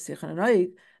Milchama with Sichon and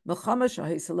Oig, Milchama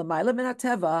Shahisa L'mayla Min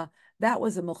HaTeva, that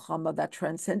was a Milchama that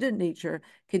transcended nature,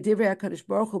 Kedivrei HaKadosh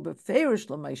Baruch Hu Beferish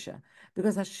L'Moshe,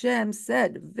 because Hashem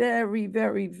said very,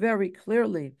 very, very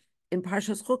clearly in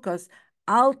Parshas Chukas,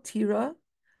 Al Tira,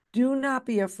 do not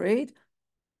be afraid,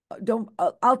 don't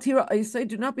Al Tira Isai,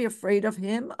 do not be afraid of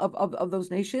him, of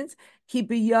those nations. Ki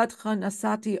biyadcha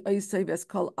nasati Isai ves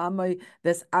kol amai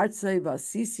ves artzai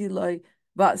vasisi loy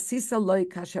vasisa loy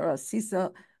kasher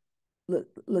asisa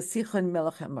l'sichon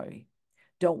melech hamari.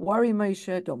 Don't worry,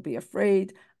 Moshe. Don't be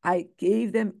afraid. I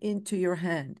gave them into your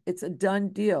hand. It's a done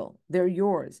deal. They're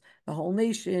yours. The whole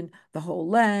nation, the whole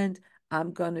land.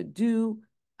 I'm going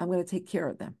to take care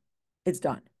of them. It's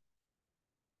done.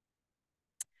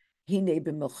 So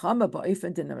the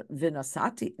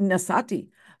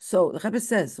Rebbe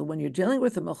says, so when you're dealing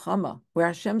with a milchama where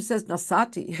Hashem says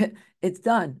nasati, it's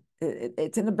done.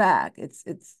 It's in the bag.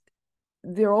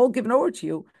 They're all given over to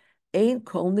you.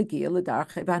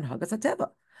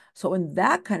 So in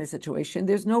that kind of situation,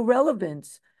 there's no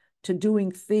relevance to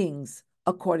doing things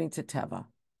according to teva.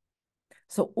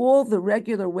 So all the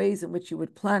regular ways in which you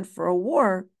would plan for a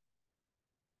war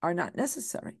are not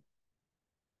necessary.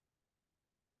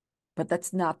 But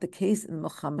that's not the case in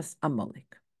Milchamas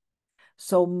Amalek.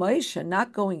 So Moshe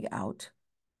not going out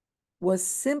was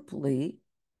simply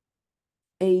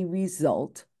a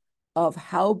result of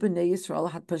how Bnei Yisrael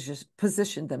had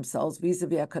positioned themselves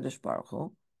vis-a-vis HaKadosh Baruch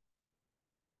Hu.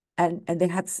 And they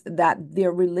had that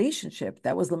their relationship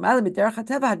that was L'mayla Miderech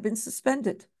HaTeva had been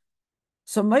suspended.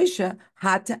 So Moshe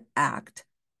had to act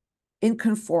in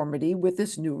conformity with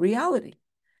this new reality.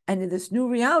 And in this new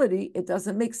reality, it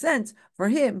doesn't make sense for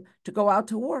him to go out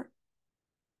to war.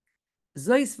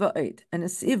 Zois va'ed. And in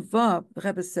Siv Vav, the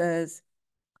Rebbe says,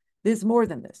 there's more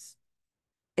than this.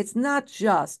 It's not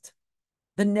just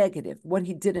the negative, what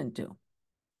he didn't do.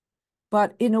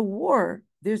 But in a war,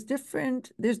 there's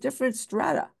different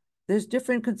strata. There's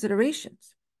different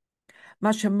considerations.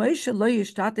 Masha Moshe lo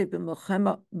yishtate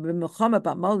b'milchama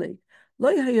b'Amalek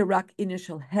lo yהיה רק עניין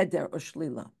של heder or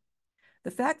shlila.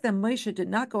 The fact that Moshe did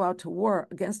not go out to war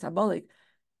against Amalek,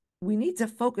 we need to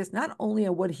focus not only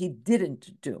on what he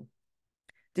didn't do.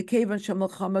 It's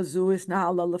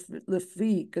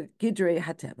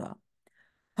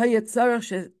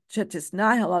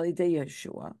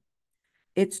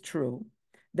true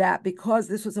that because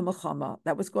this was a milchama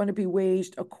that was going to be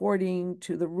waged according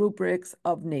to the rubrics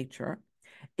of nature,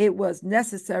 it was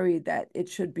necessary that it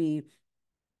should be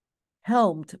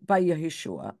helmed by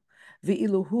Yehoshua. And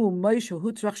it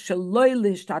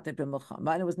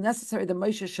was necessary that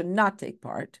Moshe should not take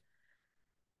part.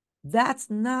 That's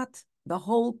not the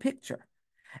whole picture.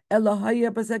 But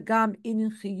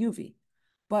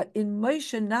in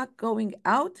Moshe not going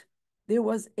out, there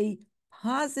was a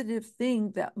positive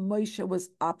thing that Moshe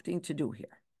was opting to do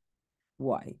here.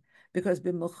 Why? Because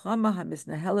b'milchama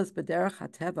hamisnahelas b'derech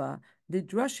hateva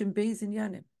nidrashim beis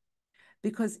inyanim.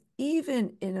 Because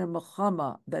even in a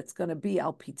milchama that's going to be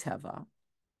al pi teva,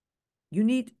 you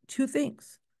need two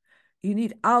things. You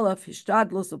need aleph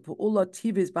hishtadlos u'pu'ula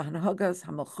tivis b'hanhagas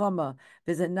hamilchama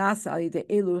v'zenasa al yidei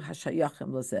elu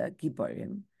hashayachim lezeh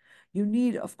gibarim. You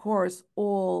need, of course,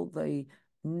 all the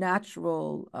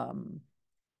natural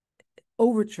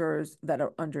overtures that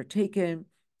are undertaken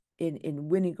in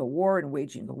winning a war and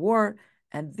waging a war,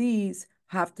 and these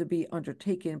have to be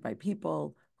undertaken by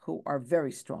people who are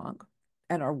very strong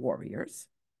and are warriors.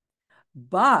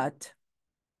 But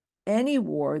any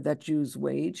war that Jews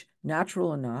wage, natural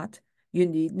or not, you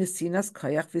need nesinas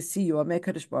kayach v'siyua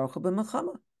me'kadosh baruch hu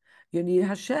b'milchama. You need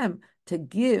Hashem to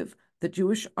give the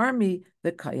Jewish army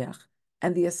the kayach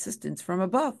and the assistance from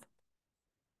above.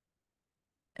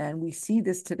 And we see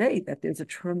this today, that there's a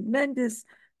tremendous,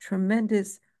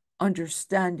 tremendous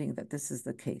understanding that this is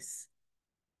the case.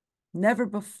 Never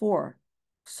before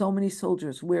so many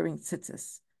soldiers wearing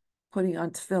tzitzis, putting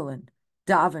on tefillin,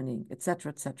 davening,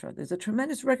 etc., etc. There's a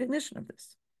tremendous recognition of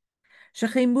this.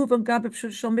 Shafilu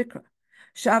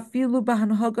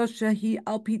b'hanhaga shehi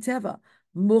al pi teva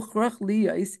muchrach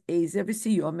liyos ezer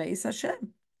v'siyur me'is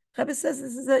Hashem. Rebbe says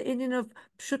this is an Indian of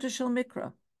pshuta shel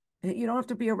mikra. You don't have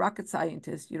to be a rocket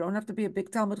scientist. You don't have to be a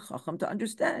big Talmud Chacham to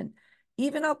understand.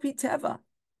 Even al pi teva,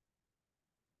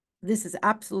 this is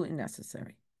absolutely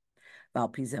necessary. Val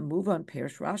pi zeh move on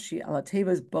Perish Rashi al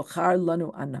teva's bachar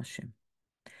lanu anashim.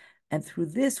 And through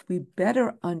this, we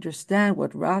better understand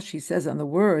what Rashi says on the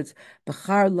words,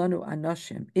 Bechar lanu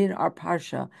anashim, in our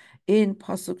Parsha, in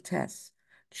Pasuk Tes,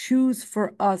 choose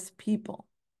for us people.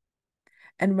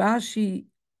 And Rashi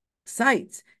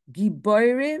cites,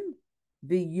 Giborim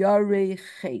v'yarei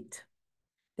chet.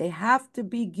 They have to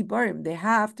be gibarim. They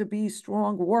have to be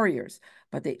strong warriors,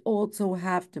 but they also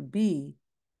have to be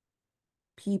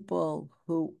people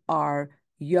who are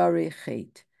yarei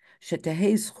chet.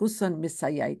 Shetehes chusan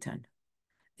misayaitan.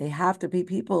 They have to be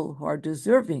people who are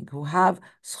deserving, who have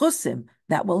schusim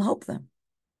that will help them.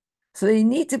 So they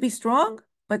need to be strong,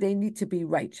 but they need to be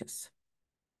righteous.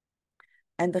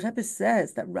 And the Rebbe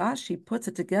says that Rashi puts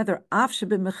it together, Af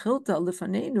mechilta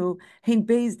lifanenu hein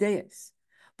beis deis.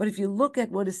 But if you look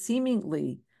at what is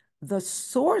seemingly the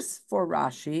source for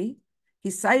Rashi,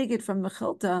 he's citing it from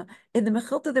Mechilta. In the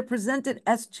Mechilta, they're presented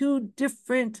as two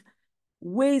different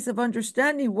ways of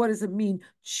understanding what does it mean,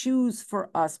 choose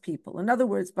for us people. In other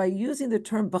words, by using the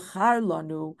term Bachar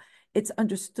Lanu, it's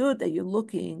understood that you're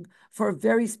looking for a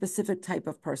very specific type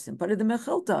of person. But in the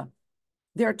Mechilta,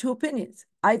 there are two opinions.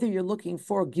 Either you're looking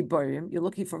for Giborim, you're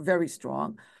looking for very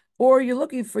strong, or you're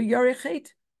looking for Yarechet.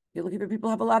 You're looking for people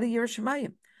who have a lot of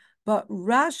Yerushalayim. But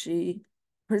Rashi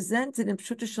presented in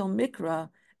Pshuta Shel Mikra,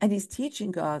 and he's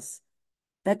teaching us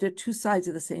that they're two sides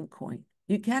of the same coin.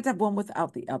 You can't have one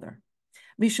without the other.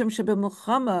 Mishum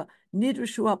shebemilchama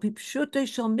nidrshu al pipshute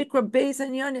shel mikra beis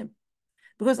anyanim.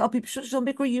 Because al pipshute shel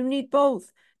mikra you need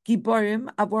both.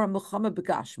 Giborim avor milchama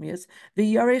begashmias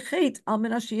v'yarechet al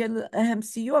menashiyel ehem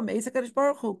siyum eizakadosh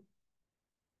baruch hu.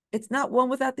 It's not one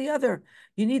without the other.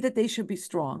 You need that they should be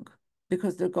strong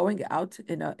because they're going out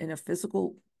in a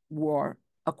physical war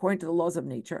according to the laws of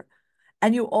nature,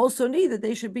 and you also need that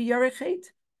they should be yarechet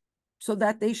so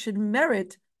that they should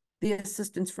merit the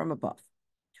assistance from above.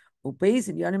 And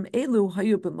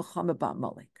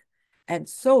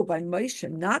so by Moshe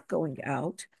not going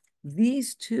out,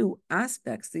 these two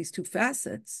aspects, these two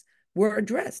facets were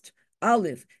addressed.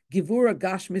 Aleph, Givura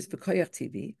Gashmis v'koyach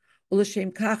TV,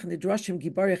 Ulashem Kach Nidrashim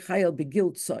Gibari Chayel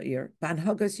Begil Tzoir,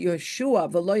 Banhagas Yeshua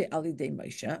V'loy Alidei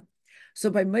Moshe. So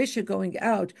by Moshe going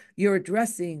out, you're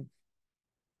addressing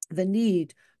the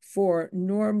need for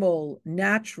normal,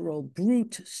 natural,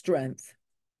 brute strength,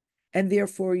 and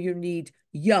therefore you need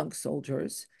young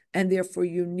soldiers, and therefore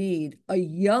you need a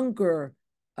younger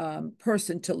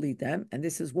person to lead them, and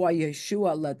this is why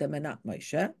Yeshua led them and not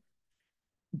Moshe.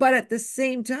 But at the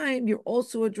same time, you're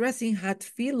also addressing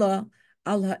Hatfila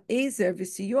al ha'ezer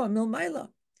v'siyua milmaila.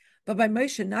 But by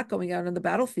Moshe not going out on the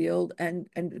battlefield and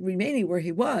remaining where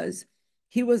he was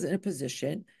in a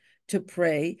position to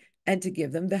pray and to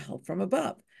give them the help from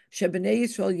above. Shebnei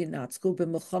Yisrael yinatzku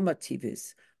b'milchama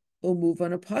tivis.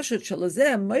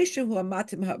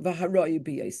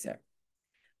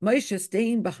 Moshe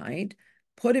staying behind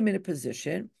put him in a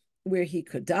position where he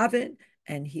could daven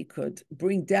and he could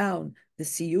bring down the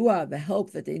siyua, the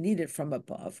help that they needed from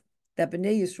above, that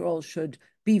Bnei Yisrael should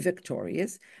be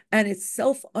victorious. And it's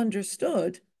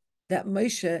self-understood that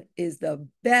Moshe is the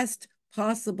best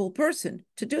possible person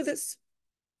to do this.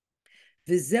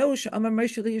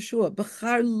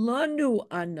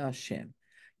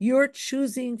 You're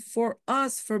choosing for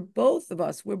us, for both of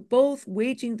us. We're both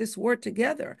waging this war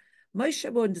together.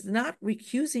 Moshe was not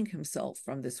recusing himself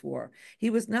from this war.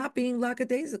 He was not being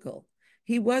lackadaisical.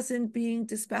 He wasn't being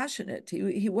dispassionate.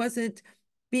 He wasn't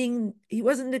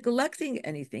neglecting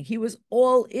anything. He was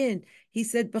all in. He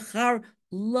said, Bechar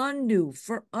lanu,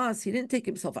 for us. He didn't take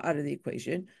himself out of the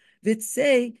equation.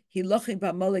 V'tzei hilachim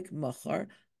ba'amalek machar.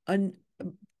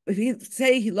 If he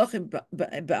say hilachim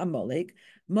ba'amalek,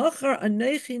 machar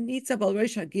anechi nitzav al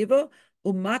reish hagiva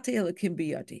umate elakim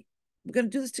biyadi. We're going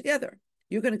to do this together.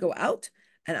 You're going to go out,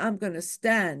 and I'm going to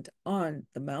stand on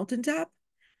the mountaintop,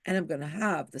 and I'm going to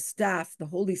have the staff, the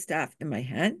holy staff, in my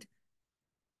hand.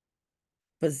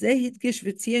 And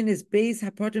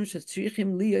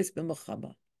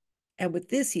with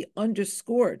this, he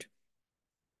underscored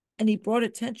and he brought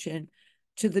attention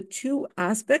to the two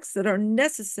aspects that are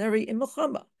necessary in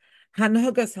milchama.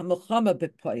 Hanhagas hamilchama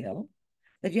b'poyel,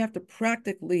 that you have to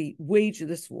practically wage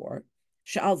this war.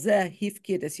 Sha'al zeh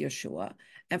hifkid es Yeshua,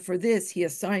 and for this he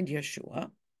assigned Yeshua.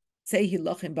 Say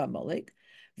hilachim b'amalek.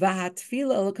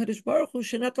 V'hatfila el Kadosh Baruch Hu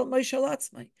shenatal Moshe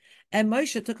latzmai, and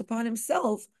Moshe took upon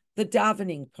himself the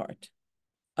davening part.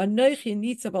 Anochi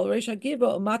nitzav al reish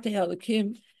hagiva umatei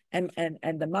halakim, and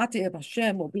the matei of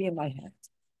Hashem will be in my hand.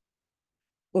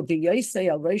 Will be Yosei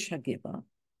al reish hagiva,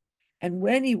 and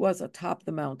when he was atop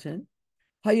the mountain,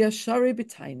 hayashari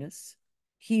b'tainus,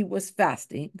 he was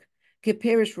fasting.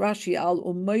 Keperish Rashi al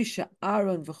Moshe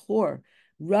Aaron v'chor.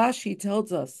 Rashi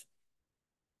tells us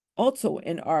also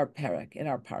in our parak, in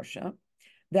our parsha,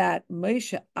 that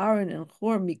Moshe Aaron and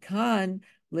Chor mikan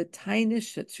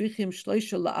l'tainus shetzrichim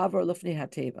shloisha la'avar lefnei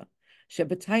hateva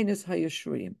shebetainus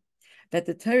hayashrim. That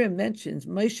the Torah mentions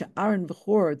Moshe Aaron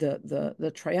v'chor,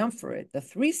 the triumvirate, the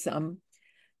threesome,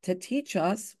 to teach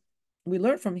us. We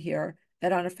learn from here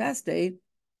that on a fast day,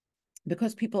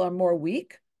 because people are more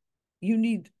weak, you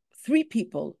need 3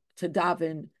 people to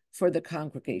daven for the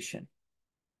congregation.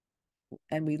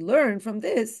 And we learn from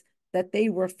this that they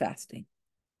were fasting.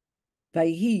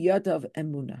 Vayhi yadav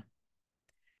emuna.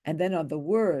 And then on the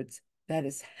words that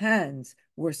his hands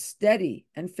were steady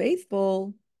and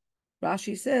faithful,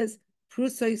 Rashi says,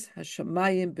 Prusais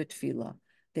hashamayim betfila.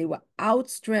 They were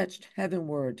outstretched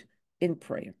heavenward in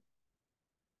prayer.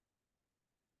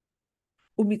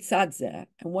 Umitzad,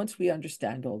 and once we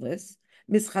understand all this,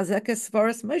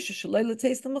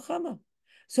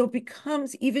 so it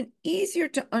becomes even easier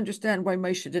to understand why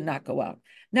Moshe did not go out.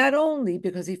 Not only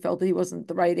because he felt that he wasn't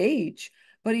the right age,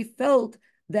 but he felt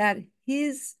that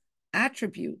his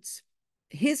attributes,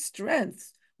 his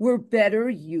strengths, were better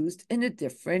used in a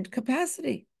different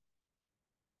capacity.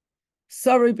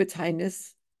 Sorry,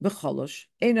 betainis b'cholosh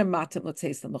ena matam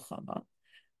l'teis l'mechama.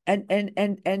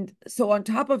 And so on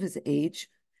top of his age,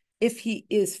 if he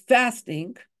is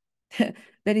fasting, then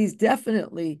he's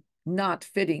definitely not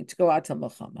fitting to go out to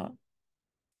Milchama.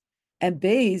 And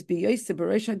Beis b'yosef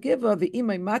b'reish hagiva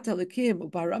v'imay mata lekim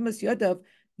u'baramas yodav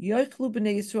yochlu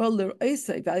b'nei Yisrael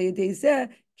l'oisei v'al yedei zeh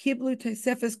kiblu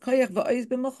tosefes koyach v'ois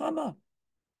b'Milchama.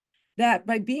 That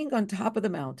by being on top of the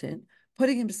mountain,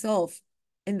 putting himself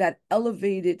in that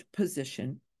elevated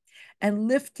position and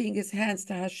lifting his hands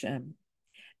to Hashem,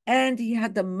 and he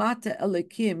had the Mata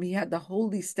Elikim, he had the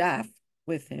holy staff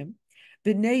with him.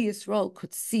 Bnei Yisrael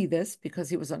could see this because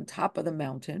he was on top of the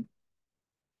mountain.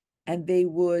 And they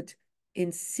would,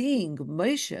 in seeing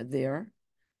Moshe there,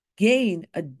 gain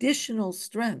additional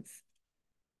strength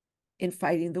in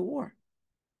fighting the war.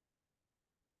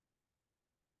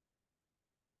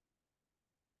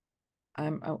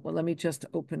 Well, let me just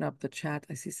open up the chat.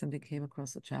 I see something came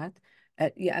across the chat.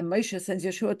 And Moshe sends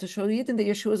Yeshua to show Yidden that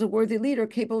Yeshua is a worthy leader,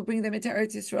 capable of bringing them into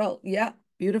Eretz Yisrael. Yeah,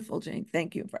 beautiful, Jane.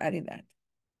 Thank you for adding that.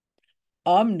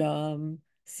 Amnam,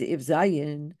 Si'if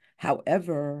Zayin,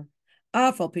 however,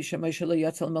 Afal Pisha Moshe lo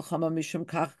yatzal milchama mishum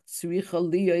kach tzricha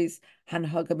liyos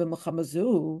hanhaga b'milchama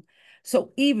zu.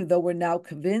 So even though we're now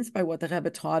convinced by what the Rebbe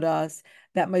taught us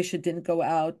that Moshe didn't go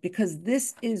out because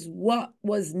this is what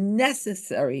was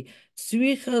necessary.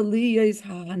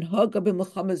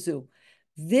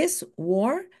 This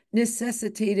war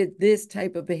necessitated this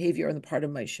type of behavior on the part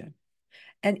of Moshe.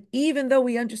 And even though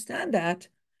we understand that,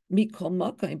 mikol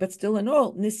makayim, but still in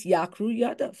all, nisyakru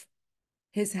yadav.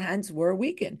 His hands were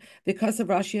weakened because of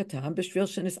Rashi Atam, b'shvil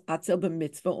shenis atzel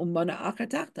b'mitzvah umana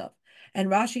achatachtav. And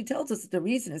Rashi tells us that the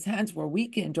reason his hands were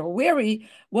weakened or weary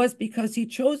was because he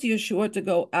chose Yeshua to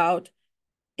go out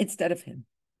instead of him.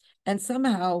 And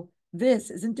somehow this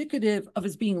is indicative of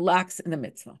his being lax in the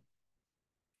mitzvah.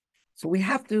 So we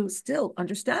have to still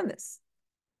understand this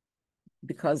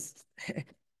because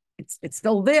it's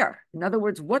still there. In other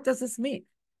words, what does this mean?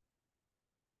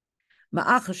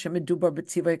 Because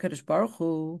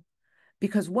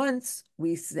once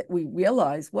we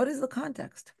realize what is the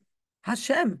context,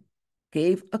 Hashem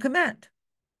gave a command.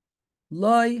 And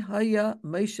therefore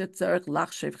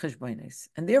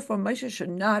Moshe should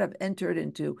not have entered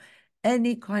into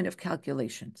any kind of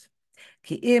calculations.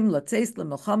 He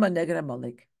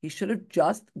should have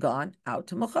just gone out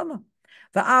to Milchama.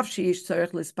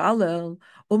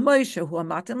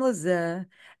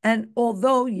 And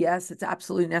although, yes, it's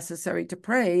absolutely necessary to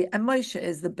pray, and Moshe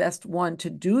is the best one to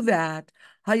do that,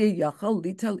 he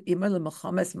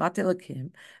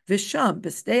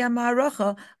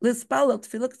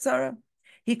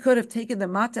could have taken the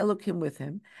Mat Elokim with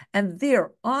him, and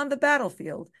there on the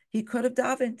battlefield, he could have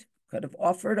davened, could have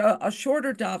offered a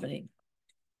shorter davening.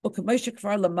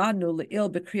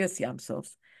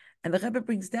 And the Rebbe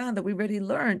brings down that we already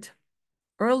learned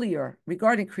earlier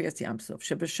regarding Kriyas Yamsuf.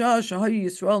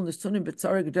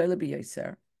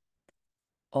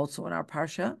 Also in our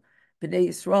parsha, Bnei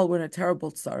Yisrael were in a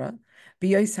terrible tzara.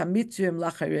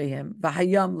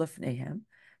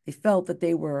 They felt that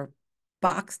they were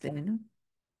boxed in.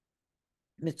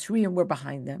 Mitzrayim were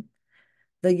behind them.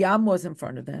 The Yam was in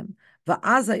front of them.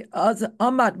 Amad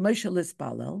Moshe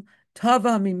lispalel.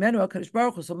 Tava mimenu HaKadosh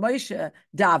Baruch Hu. So Moshe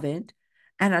davened,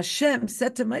 and Hashem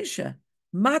said to Moshe,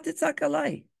 Matitzak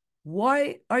alai.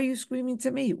 Why are you screaming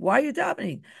to me? Why are you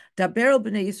davening? Daber el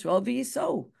b'nei Yisrael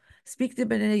v'yiso. Speak to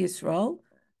b'nei Yisrael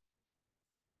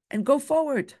and go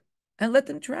forward and let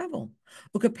them travel.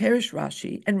 Ukaperish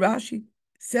Rashi, and Rashi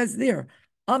says there,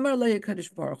 Amar lo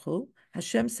HaKadosh Baruch Hu,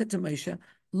 Hashem said to Moshe,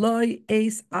 Loi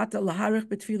eis ata laharich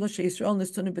b'tfila she'Yisrael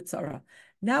nistunim b'tzara.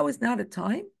 Now is not a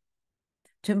time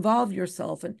to involve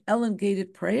yourself in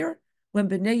elongated prayer when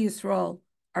Bnei Yisrael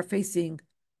are facing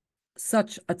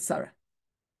such a tzara.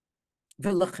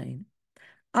 V'lechein,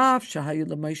 Av shahayu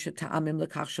leMoshe ta'amim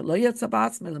lekach shelo yetza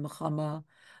ba'atzmei lemilchama.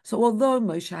 So although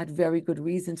Moshe had very good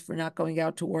reasons for not going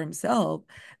out to war himself,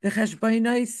 the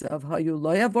cheshbonos of hayu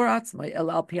lo yavor atzmai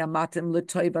el al pi hamatim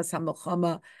l'toivas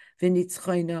hamilchama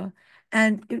v'nitzchoina,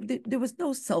 and there was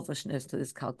no selfishness to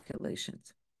his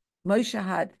calculations. Moshe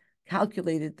had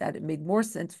calculated that it made more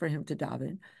sense for him to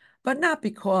daven, but not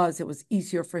because it was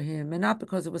easier for him and not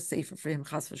because it was safer for him,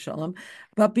 chas v'shalom,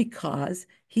 but because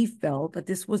he felt that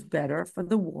this was better for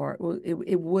the war.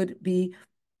 It would be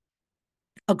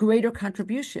a greater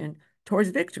contribution towards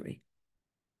victory.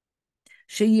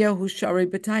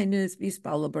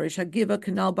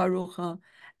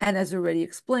 And as already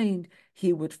explained,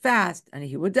 he would fast and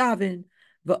he would daven.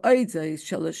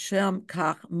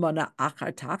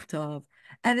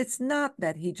 And it's not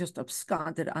that he just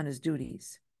absconded on his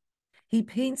duties. He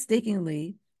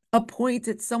painstakingly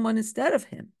appointed someone instead of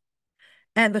him.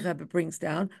 And the Rebbe brings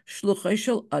down shluchai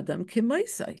shel adam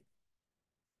kimaisai.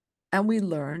 And we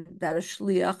learn that a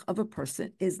shliach of a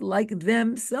person is like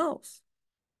themselves.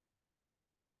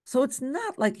 So it's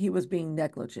not like he was being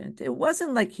negligent. It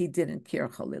wasn't like he didn't care,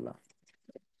 Chalila.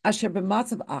 Asher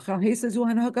b'matzav achar heisazu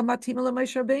hanhaga matim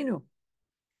l'Moshe Rabbeinu.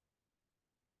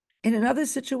 In another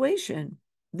situation,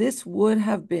 this would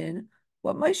have been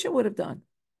what Moshe would have done.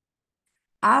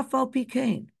 Afal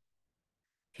pikein,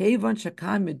 kevan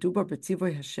shakan medubar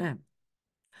b'tzivoy Hashem.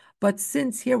 But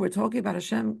since here we're talking about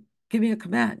Hashem giving a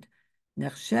command,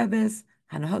 nechsheves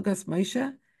hanhagas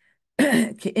Moshe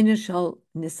ke'inin shel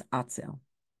nisatzel.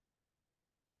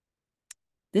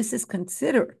 This is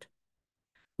considered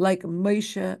like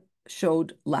Moshe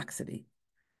showed laxity.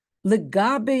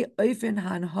 Legabe oifen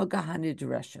hanhaga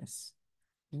hanidreshes,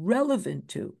 relevant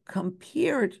to,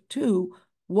 compared to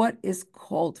what is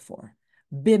called for.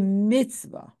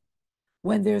 B'mitzvah,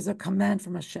 when there's a command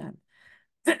from Hashem.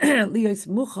 Because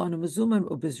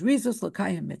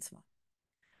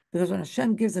when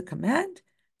Hashem gives a command,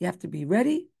 you have to be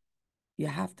ready, you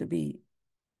have to be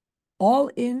all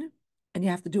in, and you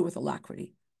have to do it with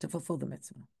alacrity to fulfill the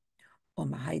mitzvah.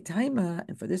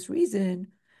 And for this reason,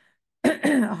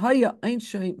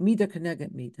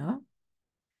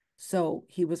 so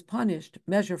he was punished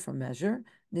measure for measure,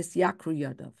 nisyakru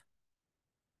yadav.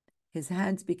 His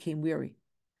hands became weary,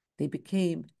 they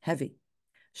became heavy.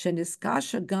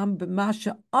 Sheniskasha gam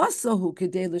b'masha asahu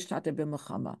kedei l'shtate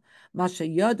b'mechama, masha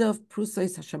yadav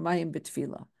prusais hashamayim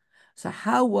b'tfila. So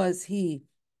how was he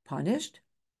punished?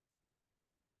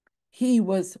 He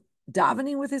was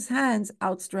davening with his hands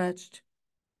outstretched,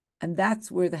 and that's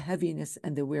where the heaviness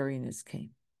and the weariness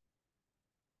came.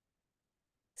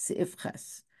 Se'if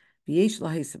ches, v'yesh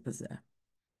lahesef b'zeh.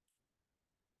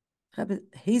 Rebbe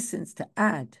hastens to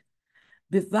add,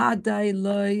 b'vadai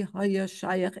loy haya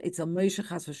shayach etzel Moshe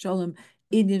chas v'sholem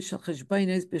inyan shel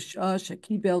cheshbonos b'shah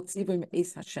shekibel tzivui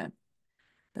me'es Hashem.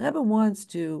 The Rebbe wants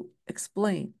to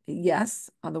explain, yes,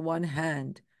 on the one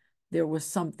hand, there was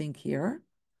something here,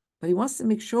 but he wants to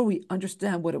make sure we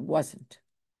understand what it wasn't.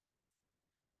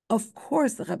 Of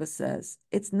course, the Rebbe says,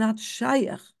 it's not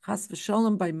shayach, chas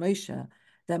v'sholem by Moshe,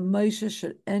 that Moshe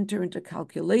should enter into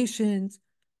calculations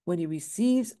when he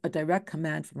receives a direct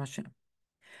command from Hashem.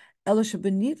 Ela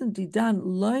shebenidin didan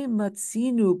loy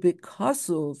matzinu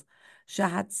b'kasuv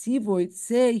shahatzivoy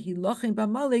tzei hilachim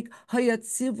b'malek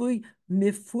hayatzivoy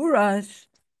mifurash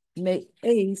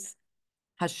me'es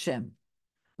Hashem.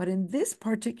 But in this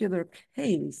particular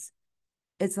case,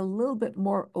 it's a little bit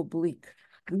more oblique.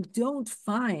 We don't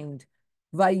find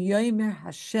Vayomer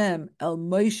Hashem el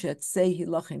Moshe tzei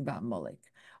hilachim b'malek.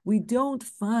 We don't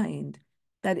find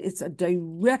that it's a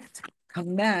direct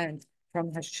command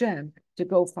from Hashem to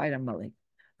go fight Amalek.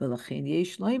 And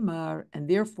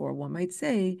therefore, one might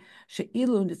say, that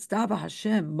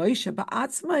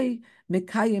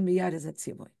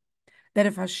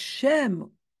if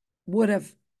Hashem would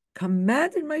have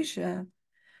commanded Moshe,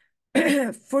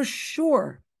 for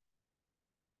sure,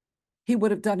 he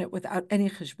would have done it without any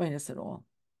cheshbonos at all.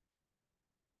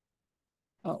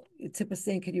 Oh, Tip is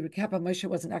saying, can you recap how Moshe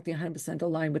wasn't acting 100%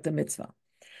 aligned with the mitzvah?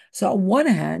 So on one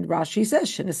hand, Rashi says,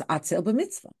 shenis atzel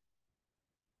b'mitzvah.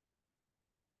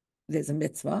 There's a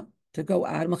mitzvah to go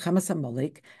out, Mechamas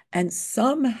Amalek, and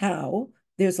somehow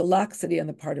there's a laxity on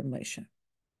the part of Moshe.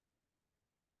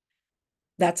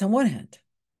 That's on one hand.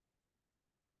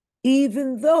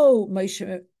 Even though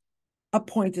Moshe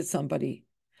appointed somebody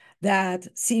that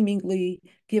seemingly,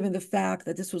 given the fact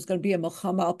that this was going to be a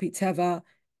Melchama al Piteva,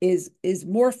 is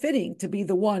more fitting to be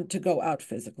the one to go out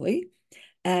physically.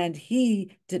 And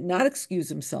he did not excuse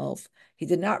himself. He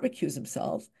did not recuse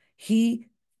himself. He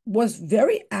was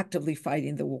very actively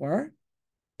fighting the war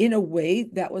in a way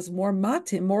that was more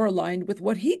matim, more aligned with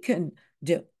what he can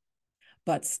do.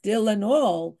 But still in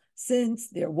all, since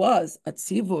there was a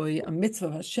tzivui, a mitzvah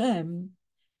of Hashem,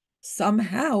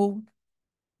 somehow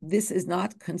this is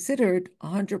not considered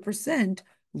 100%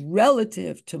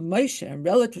 relative to Moshe and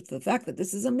relative to the fact that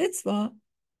this is a mitzvah,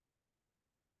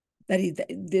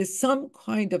 there's some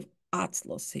kind of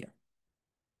atzlos here.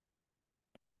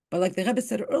 But like the Rebbe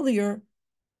said earlier,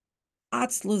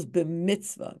 atzlos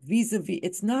b'mitzvah, vis-a-vis,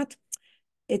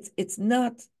 it's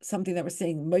not something that we're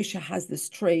saying Moshe has this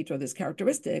trait or this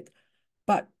characteristic,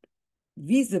 but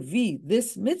vis-a-vis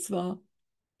this mitzvah,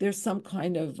 there's some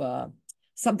kind of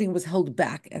something was held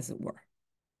back, as it were.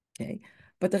 Okay,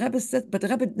 but the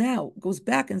Rebbe now goes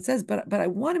back and says, but I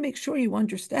want to make sure you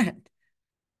understand.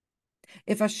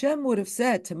 If Hashem would have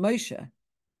said to Moshe,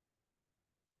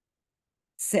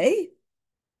 say,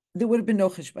 there would have been no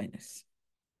cheshbonus.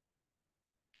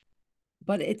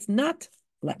 But it's not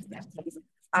like that.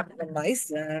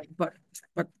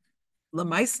 But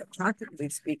Lamaisa, practically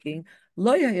speaking,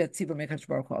 lo yayatziva mekadosh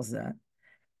baruch hu al zeh.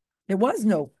 There was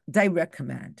no direct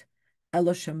command.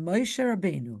 Eloshem Moshe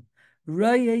Rabbeinu,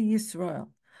 Raya Yisrael.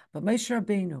 But Moshe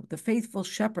Rabbeinu, the faithful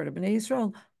shepherd of Bnei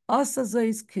Yisrael, asa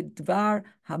zois kidvar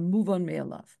hamuvan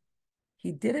me'elav.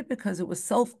 He did it because it was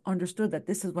self-understood that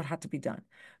this is what had to be done.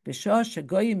 B'shah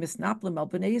shegoyim misnaplim al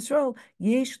Bnei Yisrael,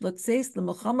 yesh l'tzeis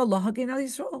l'melchama lahagen al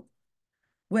Yisrael.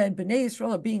 When Bnei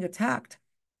Yisrael are being attacked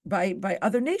by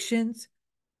other nations,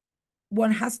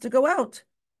 one has to go out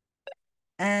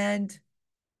and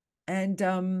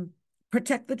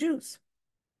protect the Jews.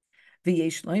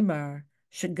 V'yesh loymar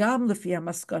shegam lefi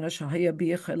hamaskana shahaya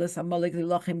bi'acheles hamalek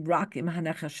lilachim rak im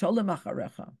hanecha sholem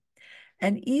acharecha.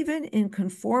 And even in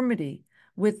conformity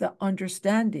with the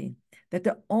understanding that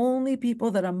the only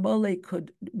people that Amalek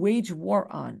could wage war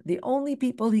on, the only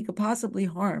people he could possibly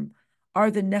harm,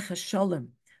 are the nechasholim,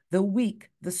 the weak,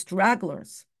 the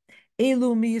stragglers.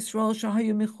 Elu mi Yisrael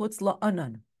shahayu michutz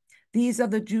la'anan. These are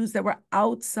the Jews that were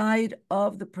outside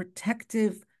of the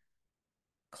protective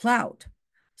cloud.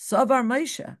 Savar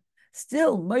Moshe.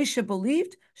 Still, Moshe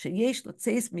believed sheyesh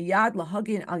l'tzeis miyad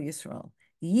lahagin al Yisrael.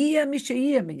 Yiyah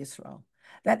mishayiyah mi Yisrael.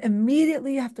 That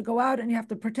immediately you have to go out and you have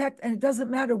to protect, and it doesn't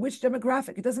matter which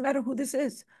demographic, it doesn't matter who this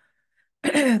is,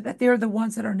 that they're the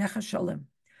ones that are nechasholim.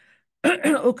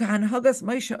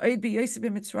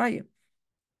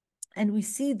 And we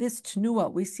see this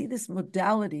tnua, we see this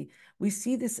modality, we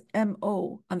see this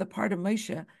MO on the part of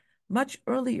Moshe much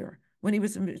earlier when he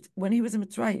was in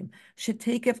Mitzrayim.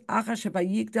 Shetekef achash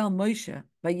vayigdal Moshe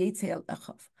vayetze el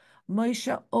echav.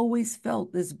 Moshe always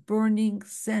felt this burning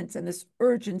sense and this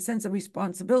urgent sense of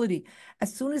responsibility.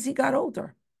 As soon as he got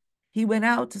older, he went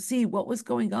out to see what was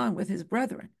going on with his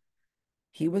brethren.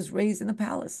 He was raised in the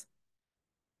palace,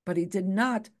 but he did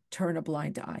not turn a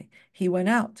blind eye. He went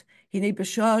out. And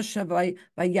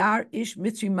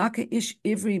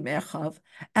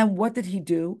what did he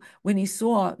do when he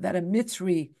saw that a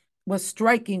Mitzri was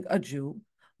striking a Jew?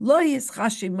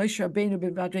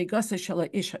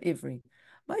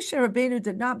 Moshe Rabbeinu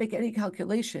did not make any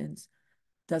calculations.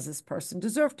 Does this person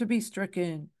deserve to be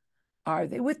stricken? Are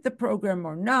they with the program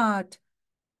or not?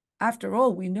 After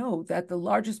all, we know that the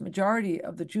largest majority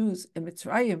of the Jews in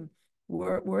Mitzrayim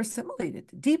were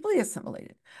assimilated, deeply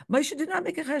assimilated. Moshe did not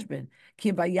make a cheshbon,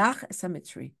 ki bayach es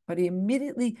Mitzri, but he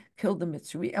immediately killed the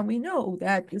Mitzri. And we know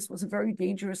that this was a very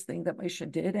dangerous thing that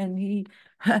Moshe did, and he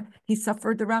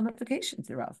suffered the ramifications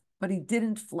thereof, but he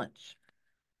didn't flinch.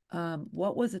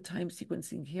 What was the time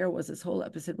sequencing here? Was this whole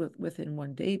episode within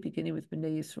one day, beginning with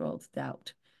Bnei Yisrael's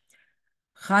doubt?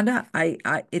 Chana,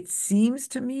 it seems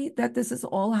to me that this is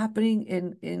all happening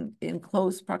in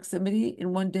close proximity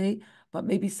in one day, but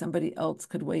maybe somebody else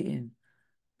could weigh in.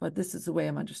 But this is the way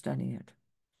I'm understanding it.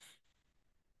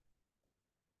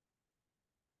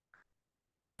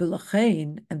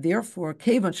 And therefore,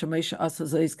 because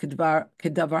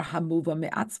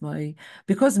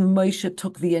Moshe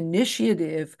took the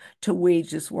initiative to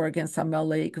wage this war against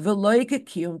Amalek,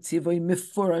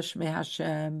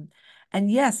 and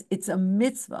yes, it's a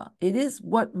mitzvah. It is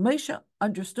what Moshe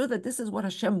understood, that this is what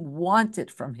Hashem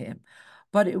wanted from him,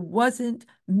 but it wasn't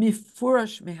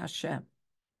mifurash me Hashem.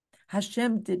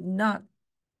 Hashem did not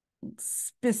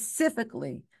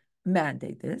specifically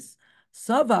mandate this.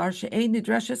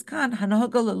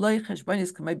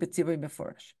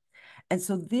 And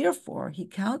so therefore he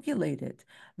calculated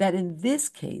that in this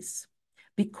case,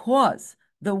 because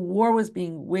the war was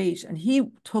being waged and he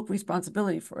took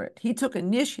responsibility for it, he took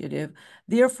initiative,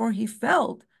 therefore he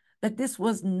felt that this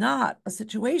was not a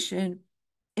situation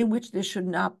in which there should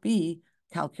not be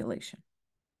calculation.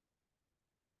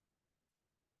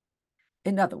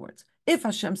 In other words, if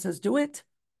Hashem says do it,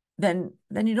 then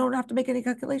you don't have to make any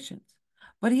calculations.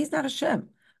 but he's not Hashem.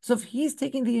 So if he's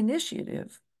taking the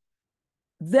initiative,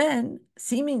 then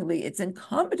seemingly it's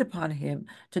incumbent upon him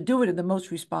to do it in the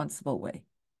most responsible way.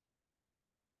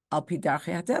 Al pi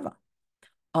darchei hateva.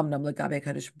 Amnam legabe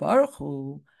Kadosh Baruch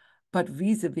Hu, but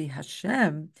vis-a-vis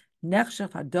Hashem,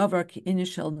 nechshav hadavar ki'inyan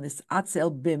shel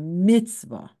nisatzel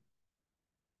b'mitzvah.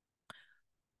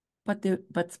 But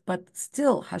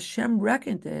still, Hashem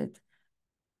reckoned it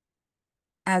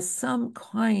as some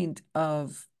kind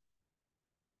of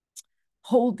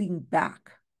holding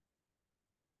back.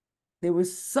 There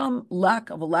was some lack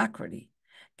of alacrity.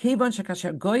 And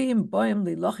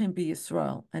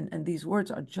these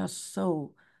words are just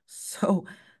so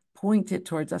pointed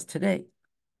towards us today.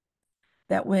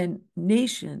 That when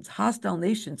nations, hostile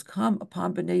nations, come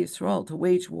upon Bnei Yisrael to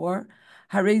wage war,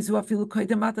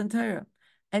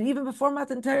 and even before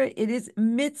Matan Torah, it is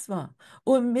mitzvah.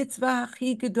 Mitzvah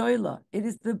hachi gedola. It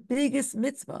is the biggest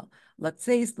mitzvah.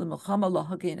 Latzeis l'melchama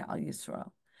lahagin al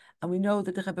Yisrael. And we know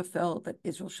that the Rebbe felt that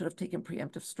Israel should have taken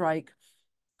preemptive strike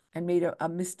and made a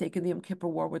mistake in the Yom Kippur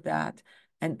War with that.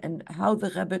 And how the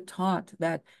Rebbe taught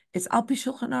that it's al pi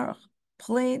shulchan aruch,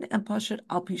 plain and pashut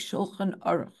al pi shulchan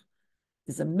aruch.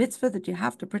 There's a mitzvah that you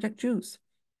have to protect Jews.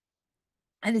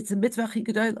 And it's a mitzvah hachi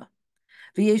gedola.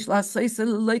 And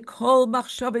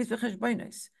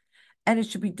it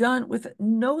should be done with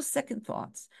no second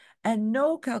thoughts and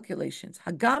no calculations.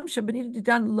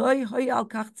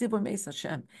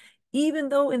 Even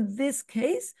though in this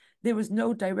case there was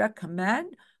no direct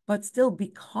command, but still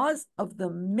because of the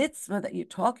mitzvah that you're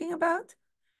talking about,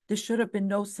 there should have been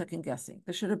no second guessing.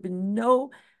 There should have been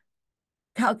no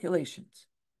calculations.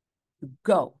 You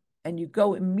go, and you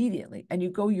go immediately, and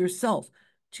you go yourself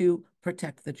to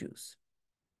protect the Jews.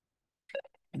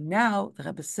 And now the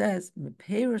Rebbe says,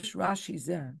 "Meperish Rashi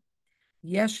zeh,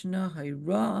 yeshna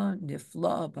hayra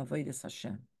nifla b'avodas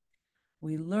Hashem."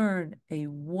 We learn a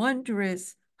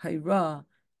wondrous hayra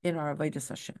in our avodas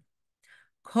Hashem.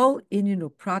 Kol inyan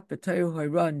uprat b'Torah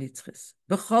hayra nitzchis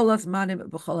b'chol hazmanim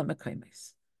b'chol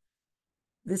hamekaymes.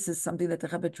 This is something that the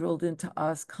Rebbe drilled into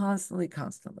us constantly,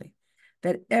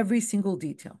 that every single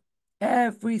detail,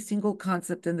 every single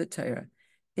concept in the Torah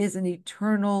is an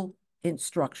eternal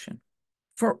instruction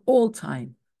for all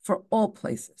time, for all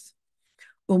places.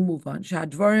 Umuvan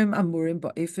shadvarim amurim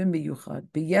ba'ifim miyuchad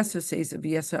b'yeser says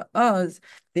v'yeser az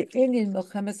the Indian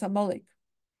milchemes hamalek.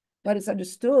 But it's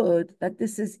understood that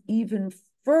this is even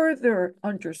further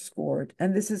underscored,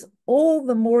 and this is all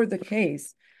the more the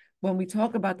case when we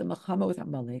talk about the milchama with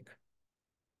Amalek.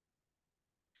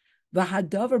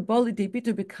 V'hadavar bali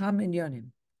debitu become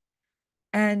inyanim,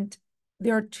 and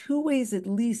there are two ways at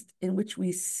least in which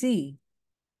we see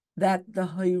that the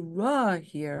hayra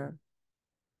here,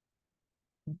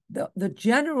 the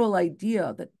general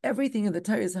idea that everything in the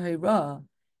Torah is hayra,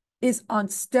 is on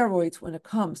steroids when it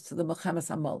comes to the Milchemes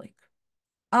Amalek.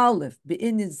 Aleph,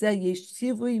 be'inin zeh yesh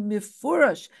tzivui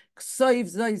mifurash k'soiv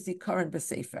zay zikaron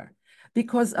b'sefer.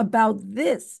 Because about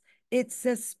this, it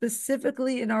says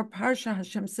specifically in our parsha,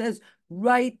 Hashem says,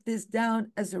 write this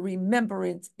down as a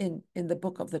remembrance in the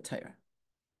book of the Torah.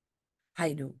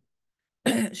 Haynu.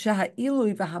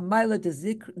 Shaha'ilui v'hamayla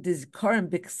dezikaron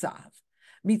b'ksav.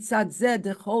 Mitzad zeh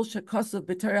dechol shekosov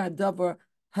b'Torah hadavar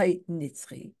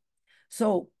hay-nitzchi.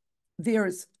 So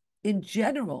there's, in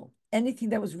general, anything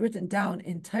that was written down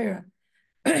in Torah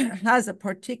has a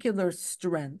particular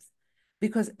strength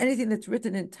because anything that's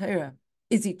written in Torah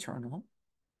is eternal.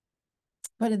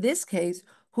 But in this case,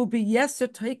 but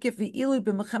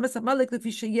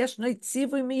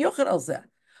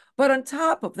on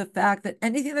top of the fact that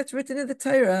anything that's written in the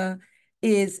Torah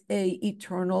is a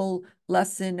eternal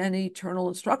lesson and eternal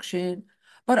instruction,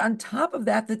 but on top of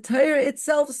that, the Torah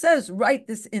itself says, write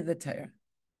this in the Torah.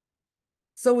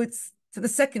 So it's to the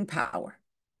second power.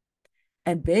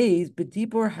 And Beis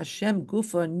b'dibur Hashem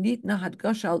gufa nitna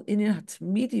hadgasha al inyan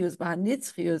hatmidius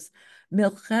b'hanitzchius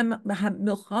milchama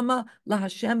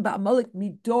laHashem ba'amalek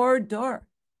midor dor.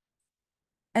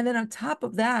 And then on top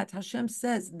of that, Hashem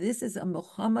says this is a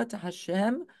milchama to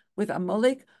Hashem with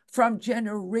Amalek from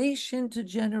generation to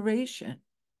generation,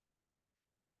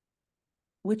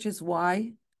 which is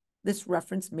why this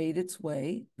reference made its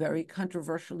way, very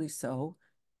controversially so,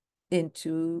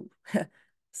 into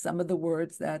some of the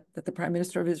words that the Prime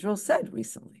Minister of Israel said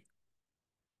recently.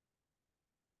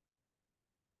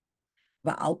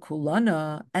 Va'al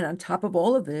kulana, and on top of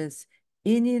all of this,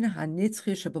 inyan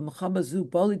hanitzchi sheb'milchama zu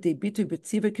bali de bitu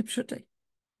b'tziva kipshutei.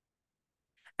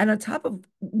 And on top of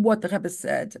what the Rebbe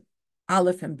said,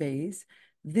 Aleph and Beis,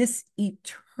 this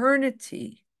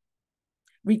eternity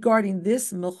regarding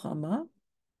this milchama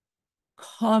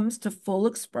comes to full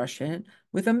expression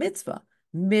with a mitzvah.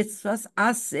 Mitzvahs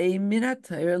aseh min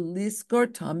haTorah liskor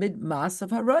tamid mas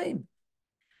of haroim.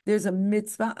 There's a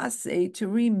mitzvah aseh to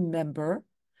remember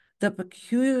the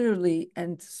peculiarly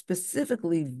and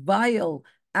specifically vile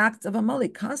acts of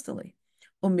Amalek constantly.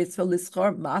 Mitzvah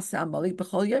liskor mas Amalek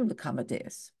b'chol yom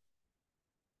l'kamadeis.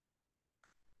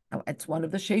 It's one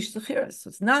of the Sheish Zechiras. So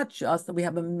it's not just that we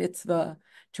have a mitzvah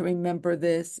to remember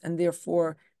this, and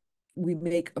therefore we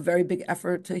make a very big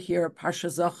effort to hear Parsha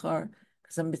Zachar,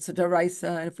 because a mitzvah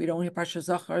daraisa, and if we don't hear Parsha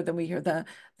Zachar, then we hear the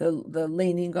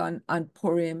laning on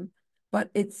Purim. But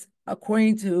it's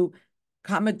according to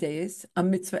Kamadeis, a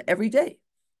mitzvah every day.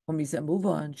 It's not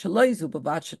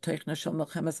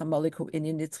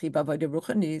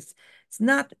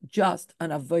just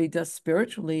an avodah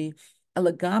spiritually,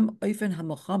 elagam oifen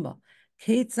hamachama.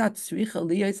 Ketzat tzricha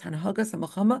liyos hanhagas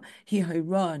hamachama hi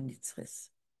hayra nitzchis.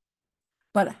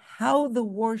 But how the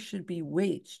war should be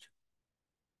waged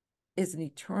is an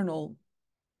eternal,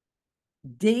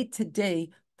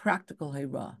 day-to-day practical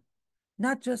hayra,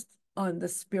 not just on the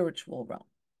spiritual realm.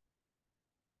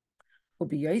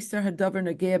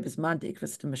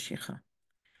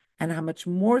 And how much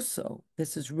more so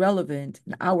this is relevant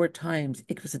in our times,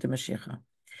 ikvas de Mashiach.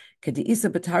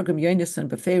 Kedisa betargum Yonason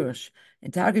beferish.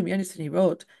 In Targum Yonason he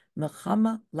wrote,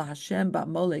 Mechama laHashem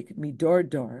ba'molek midor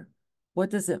dor. What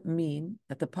does it mean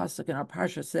that the pasuk in our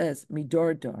parsha says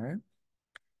midor dor?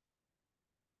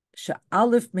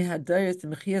 She'alif mehadayis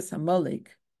mechias hamolek.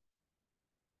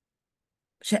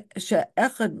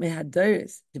 She'echad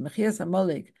mehadayis mechias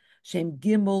hamolek shem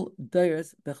gimel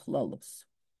dayis bechlalos.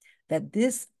 That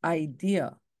this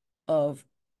idea of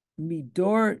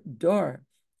midor dor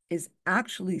is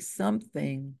actually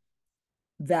something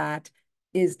that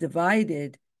is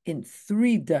divided in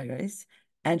 3 dayas,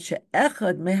 and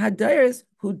she'echad mehadayis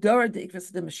hu dor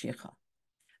deikvas de Mashiach.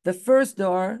 The first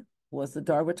door was the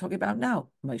door we're talking about now,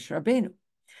 Moshe Rabbeinu.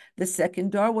 The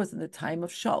second door was in the time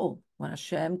of Shaul, when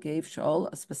Hashem gave Shaul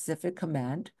a specific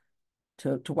command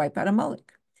to wipe out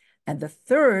Amalek. And the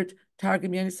third,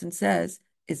 Targum Yonason says,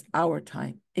 is our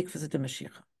time, Ikvas de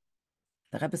Mashiach.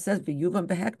 The Rebbe says, "V'yuvam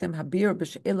behektem habir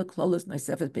b'she'ela klolos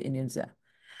noisefet be'inyan zeh,"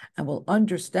 and we'll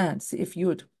understand. See if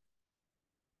you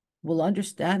will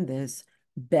understand this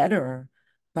better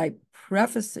by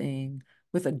prefacing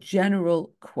with a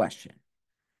general question,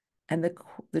 and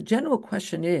the general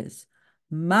question is,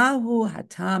 "Mahu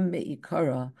hatam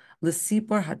me'ikara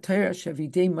l'sipor haTorah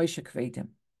shevidei Moshe kvedim."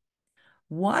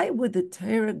 Why would the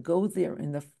Torah go there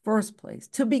in the first place?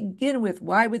 To begin with,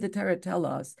 why would the Torah tell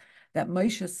us that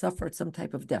Moshe suffered some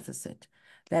type of deficit,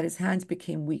 that his hands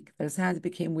became weak, that his hands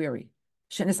became weary?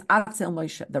 Shenis atzel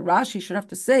Moshe. The Rashi should have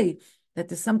to say that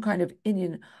there's some kind of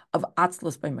inyan of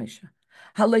atzlus by Moshe.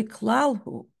 Halei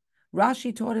klalhu.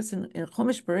 Rashi taught us in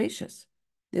Chumash Bereshis.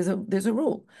 There's a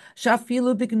rule.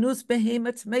 Shafilu bignus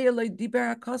behemet meyelei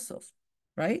diber hakosov.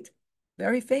 Right?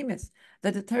 Very famous,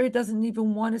 that the Torah doesn't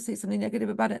even want to say something negative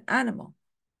about an animal.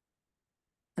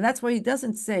 And that's why he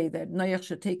doesn't say that Noach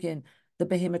should take in the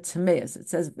behema tmeis. It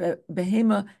says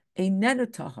behema einenu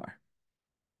tahar.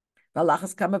 How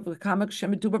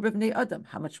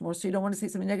much more so you don't want to say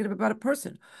something negative about a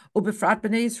person? Ubefrat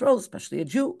b'nei Yisrael, especially a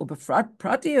Jew. Ubefrat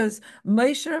pratius,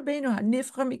 Moshe Rabbeinu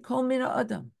hanifcha mikol mina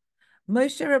adam.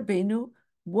 Moshe Rabbeinu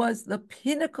was the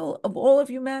pinnacle of all of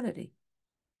humanity.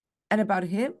 And about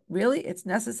him, really, it's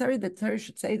necessary that Torah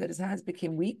should say that his hands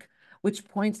became weak, which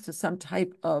points to some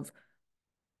type of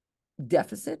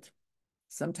deficit,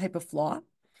 some type of flaw.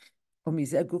 From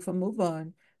this,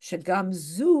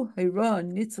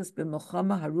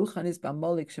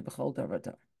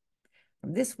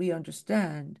 we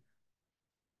understand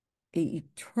an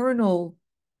eternal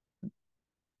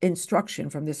instruction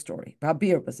from this story. And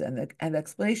the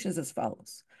explanation is as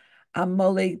follows.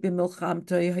 Amalek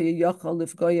b'milchamtoi hayochal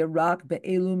lifgoya rak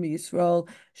be'elu miYisrael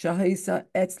shahisa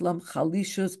etzlam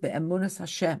chalishus be'emunas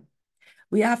Hashem.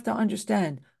 We have to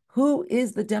understand who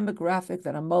is the demographic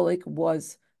that Amalek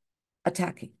was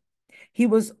attacking. He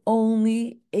was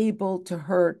only able to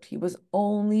hurt, he was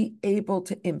only able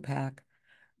to impact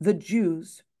the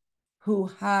Jews who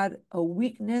had a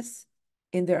weakness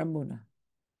in their emunah.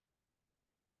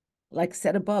 Like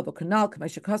said above, a canal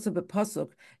k'mashakasav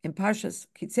b'pasuk in Parshas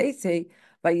Kitzese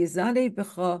by Yizane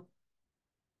b'cha.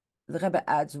 The Rebbe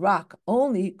adds, "Rak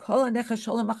only kol hanecha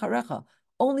sholem acharecha,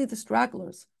 only the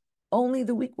stragglers, only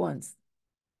the weak ones."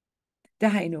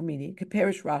 Dahainu meaning,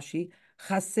 Kaperish Rashi,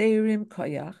 chaserim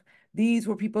koyach. These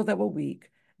were people that were weak.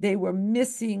 They were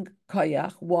missing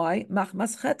koyach. Why?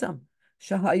 Machmas chetam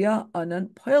shahaya anan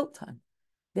poiltan.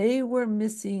 They were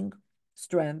missing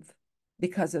strength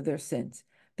because of their sins.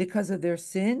 Because of their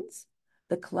sins,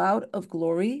 the cloud of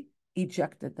glory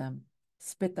ejected them.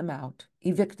 spit them out,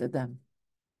 evicted them.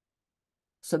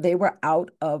 So they were out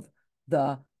of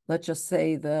the, let's just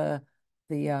say what's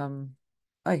the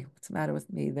matter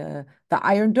with me? The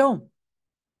Iron Dome.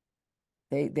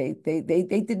 They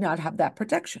did not have that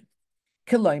protection.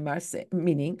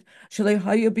 Meaning,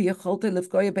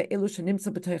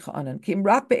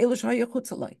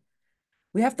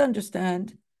 we have to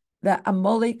understand that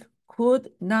Amalek could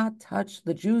not touch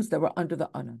the Jews that were under the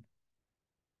Anan.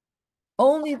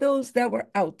 Only those that were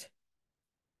out.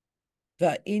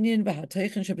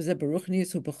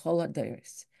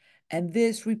 And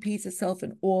this repeats itself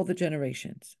in all the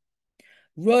generations.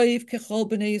 Look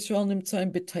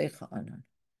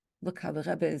how the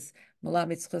Rebbe is,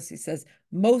 he says,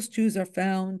 most Jews are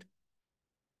found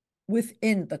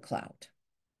within the cloud.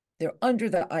 They're under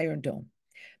the Iron Dome.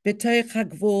 They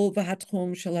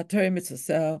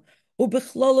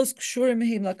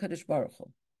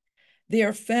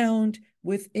are found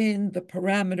within the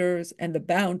parameters and the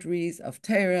boundaries of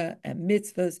Torah and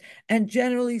mitzvahs, and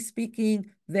generally speaking,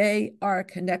 they are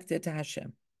connected to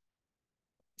Hashem.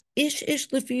 Each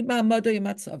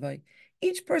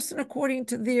person according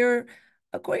to their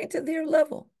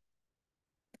level.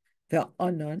 The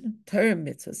Anan, Torah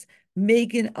mitzvahs,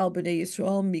 Megan al bnei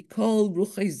Yisrael mikol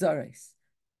ruchei zares.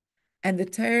 And the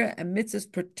Torah and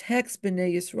mitzvahs protects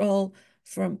bnei Yisrael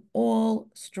from all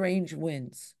strange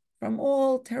winds, from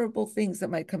all terrible things that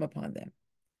might come upon them.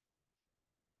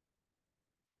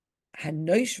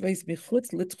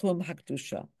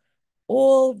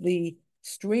 All the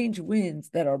strange winds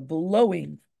that are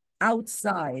blowing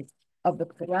outside of the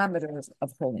parameters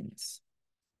of holiness.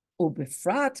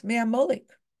 Ubefrat me'amolik,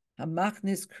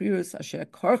 hamachnis krius asher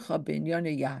korcha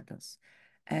b'inyane yados.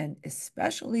 And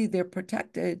especially they're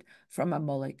protected from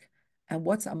Amalek. And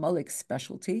what's Amalek's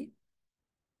specialty?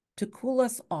 To cool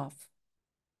us off,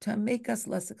 to make us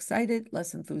less excited,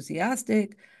 less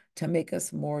enthusiastic, to make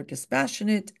us more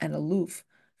dispassionate and aloof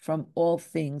from all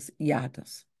things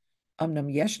yados.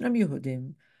 Amnam yeshnam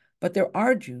Yehudim, but there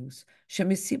are Jews,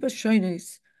 shemisiba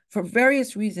shoynes, for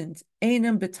various reasons,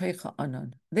 einam b'teicha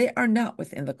anan. They are not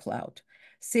within the cloud.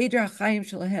 Seder hachayim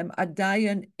shelahem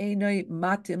adayan einay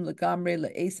matim legamre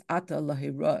le'es ata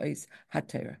lahirois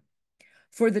hatera.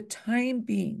 For the time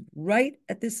being, right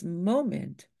at this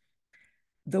moment,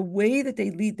 the way that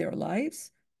they lead their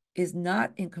lives is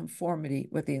not in conformity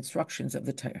with the instructions of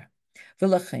the Torah.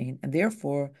 V'lachein, and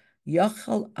therefore,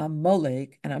 Yachal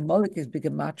Amalek, and Amalek is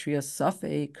bigematria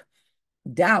safek,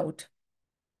 doubt.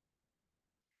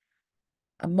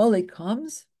 Amalek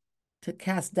comes to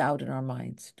cast doubt in our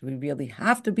minds. Do we really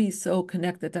have to be so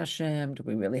connected to Hashem? Do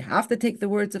we really have to take the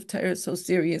words of Torah so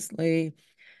seriously?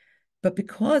 But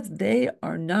because they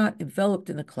are not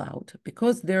enveloped in the cloud,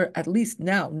 because they're at least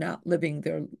now not living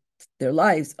their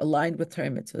lives aligned with Torah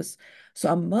mitzvahs,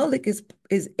 so Amalek is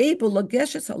able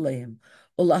lageshes aleim,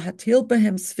 ulahatil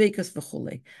behem sveikas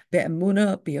v'chulei,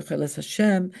 be'emuna b'yacheles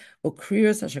Hashem,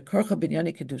 u'kriyas asher korcha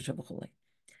b'nyani kedusha v'chulei.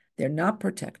 They're not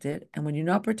protected, and when you're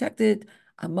not protected,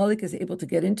 Amalek is able to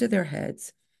get into their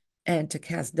heads and to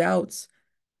cast doubts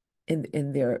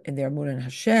in their emunah in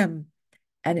Hashem,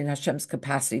 and in Hashem's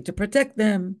capacity to protect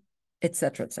them,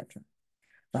 etc., etc.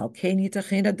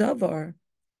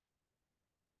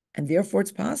 And therefore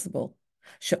it's possible.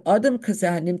 So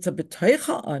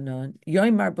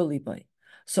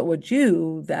a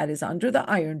Jew that is under the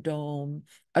Iron Dome,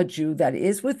 a Jew that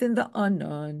is within the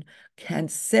Anan, can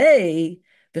say,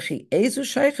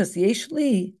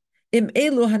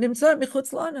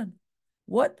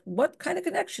 what kind of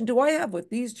connection do I have with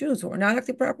these Jews who are not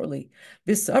acting properly?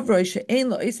 Because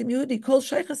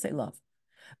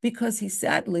he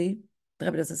sadly, the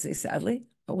Rebbe doesn't say sadly,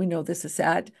 but we know this is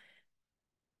sad.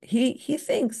 He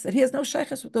thinks that he has no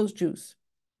shaykhs with those Jews.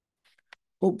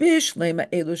 It's one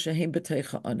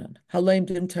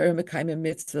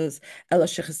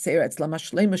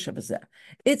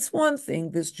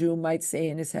thing this Jew might say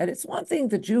in his head. It's one thing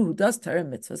the Jew who does Torah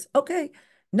mitzvahs, okay,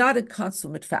 not in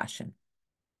consummate fashion.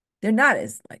 They're not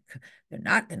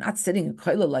sitting in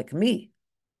koila like me.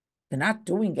 They're not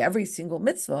doing every single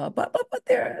mitzvah, but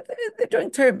they're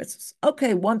doing Torah mitzvahs.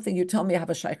 Okay, one thing you tell me I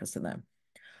have a shaykhus to them.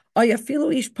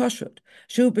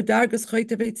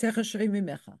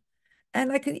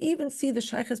 And I can even see the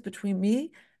shaykhus between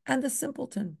me and the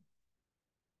simpleton,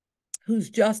 who's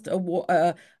just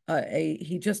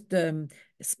he just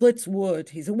splits wood.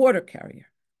 He's a water carrier.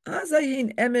 You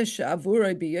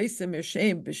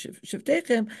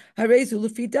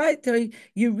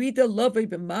read the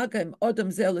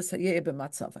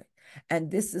and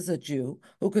this is a Jew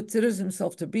who considers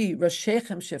himself to be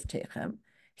Rashechem Shiftechem.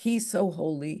 He's so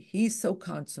holy, he's so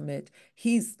consummate,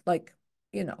 he's like,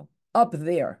 up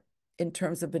there. in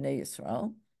terms of Bnei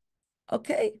Yisrael.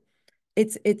 Okay,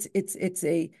 it's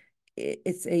a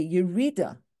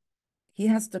Yerida. He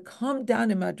has to come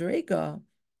down in Madrega,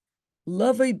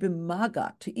 Lavei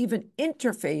b'maga, to even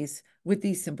interface with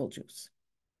these simple Jews.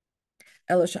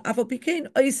 But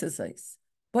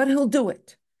he'll do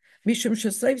it. Because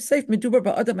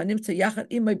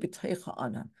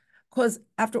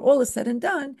after all is said and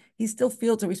done, he still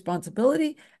feels a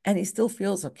responsibility and he still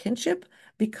feels a kinship,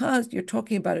 because you're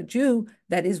talking about a Jew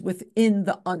that is within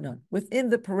the anan, within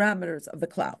the parameters of the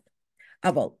cloud.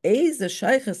 But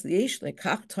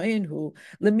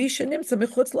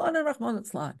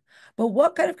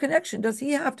what kind of connection does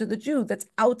he have to the Jew that's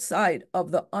outside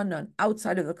of the anan,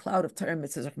 outside of the cloud of Torah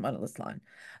Mitzvah Rahman al-Islam?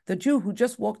 The Jew who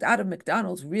just walked out of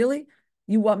McDonald's, really?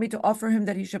 You want me to offer him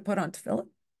that he should put on tefillin?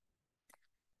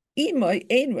 He does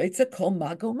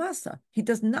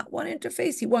not want to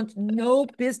interface. He wants no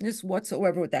business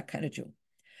whatsoever with that kind of Jew.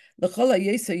 The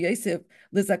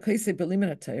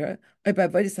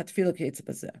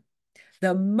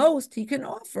most he can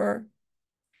offer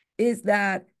is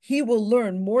that he will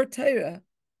learn more Torah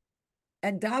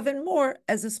and daven more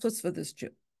as a schus for this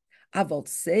Jew. Avol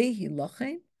say he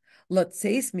lochein,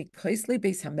 lotzeis mikoisli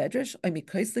beis hamedrash, or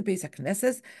mikoisli beis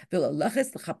hakneses,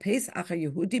 v'laleches l'chapes achar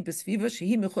Yehudi b'sviva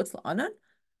shehi mechutz la'anan.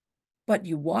 But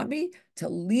you want me to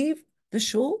leave the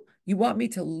shul? You want me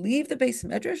to leave the beis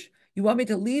medrash? You want me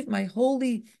to leave my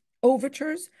holy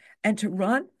overtures and to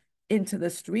run into the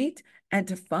street and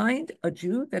to find a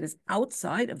Jew that is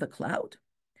outside of the cloud?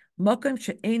 Makam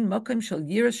she'ein makam shel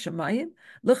yiras shamayim,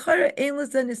 l'chara ein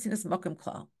lezen nisinas makam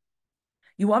klal.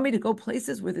 You want me to go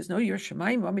places where there's no yiras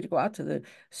shamayim? You want me to go out to the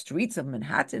streets of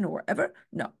Manhattan or wherever?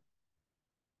 No.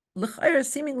 L'chara,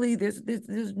 seemingly, there's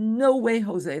no way,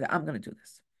 Jose, that I'm going to do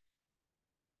this.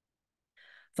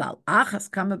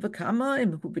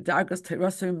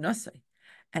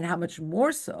 And how much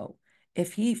more so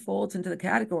if he falls into the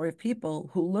category of people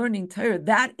who learning Torah,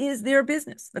 that is their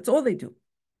business. That's all they do.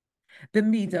 To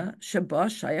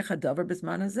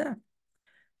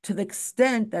the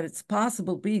extent that it's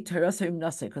possible to be Torah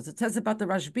Nase, because it says about the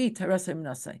Rashbi, Torah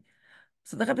Nase.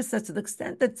 So the Rebbe says, to the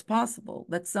extent that it's possible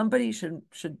that somebody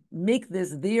should make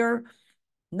this their,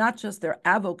 not just their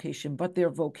avocation, but their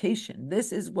vocation.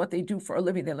 This is what they do for a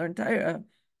living. They learn Torah.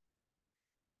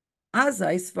 So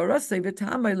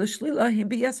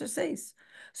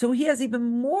he has even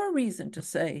more reason to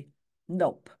say,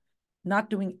 nope, not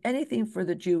doing anything for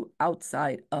the Jew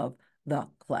outside of the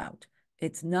cloud.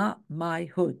 It's not my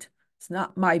hood. It's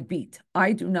not my beat.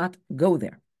 I do not go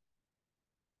there.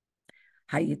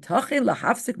 How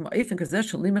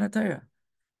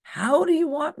do you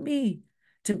want me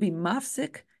to be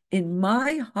mafsik in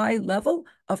my high level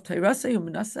of Teirasei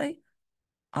U'Menasei?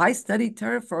 I study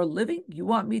Torah for a living. You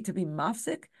want me to be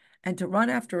mafsik and to run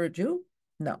after a Jew?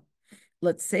 No.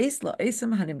 Let's say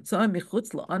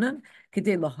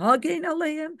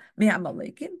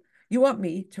you want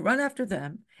me to run after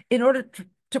them in order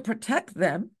to protect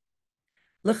them,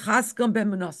 to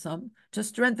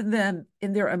strengthen them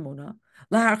in their emunah.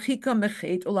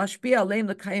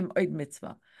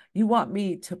 You want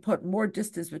me to put more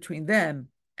distance between them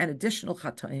and additional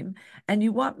chataim, and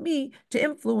you want me to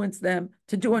influence them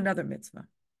to do another mitzvah.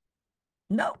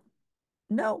 No,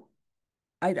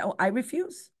 I don't. I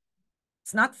refuse.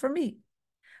 It's not for me.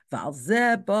 And on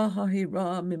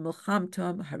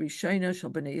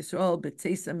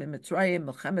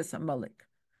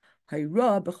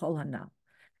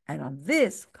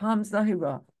this comes the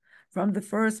hira from the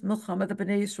first milchama the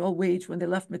Bnei Yisrael waged when they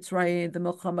left Mitzrayim, the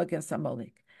milchama against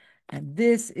Amalek. And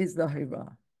this is the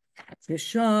hira.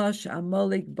 Bishash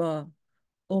Amalek ba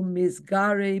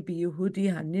umizgare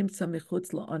biyehudi hanimsa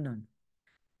mechutz la'anan.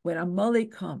 When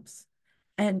Amalek comes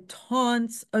and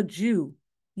taunts a Jew,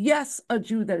 yes, a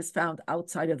Jew that is found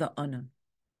outside of the anan.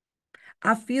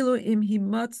 Afilu im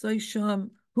himatzai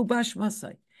sham hubash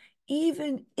masai.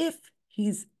 Even if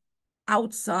he's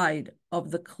outside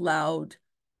of the cloud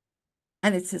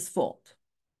and it's his fault,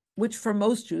 which for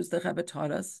most Jews, the Rebbe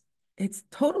taught us, it's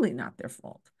totally not their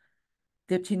fault.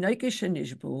 They're tinoike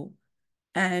shenishbu,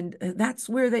 and that's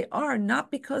where they are,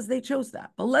 not because they chose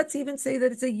that. But let's even say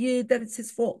that it's a yid, that it's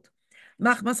his fault.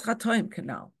 Machmas chatoim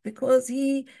kanal, because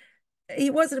he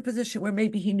was in a position where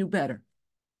maybe he knew better.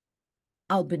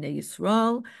 Al b'nei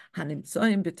Yisrael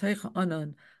hanimtzoim b'teicha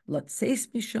anan latzeis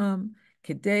misham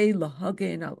kedei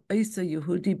lahagen al oisa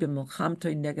Yehudi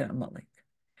b'milchamtoi neged Amalek.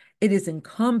 It is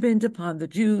incumbent upon the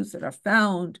Jews that are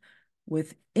found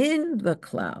within the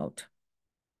cloud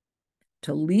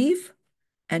to leave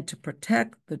and to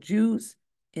protect the Jews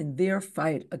in their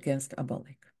fight against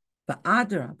Amalek.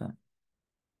 V'adrabah,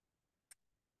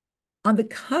 On the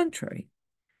contrary,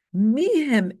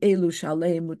 mihem elu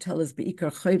shaleim mutelas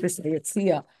beikar chayves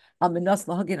hayetzia al minas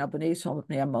lahagin al bnei Yisrael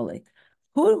mipnei Amalek.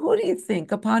 Who do you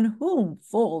think, upon whom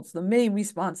falls the main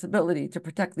responsibility to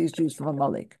protect these Jews from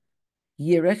Amalek?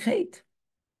 Yirechet,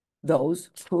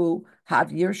 those who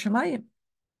have Yir Shemayim,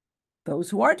 those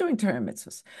who are doing Torah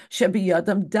mitzvahs.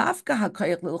 Shebiyadam dafka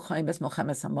hakayach lilchaim es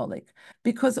melchemes Amalek,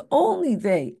 because only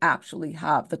they actually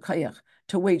have the kayach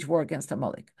to wage war against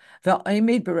Amalek.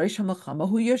 V'aymed b'reish hamilchama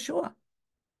hu Yeshua.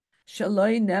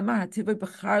 Shaloi nemar hativoy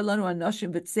b'char lanu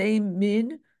anashim v'tzeim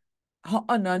min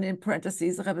ha'anan, in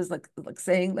parentheses. The Rebbe is like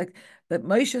saying like that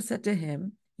Moshe said to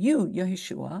him, "You,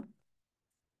 Yeshua,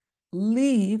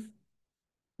 leave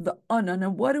the anan."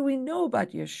 And what do we know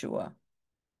about Yeshua?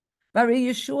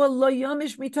 Yeshua lo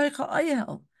yamish mitoich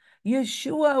ha'ayel.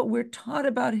 Yeshua, we're taught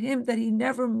about him that he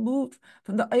never moved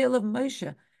from the ayel of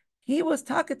Moshe. He was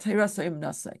taket teirasayim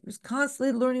nasai. He was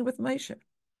constantly learning with Moshe.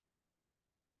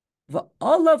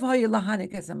 V'olav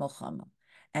ha'yelahanik es melchama,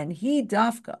 and he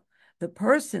dafka, the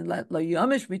person lo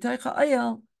yamish mitoich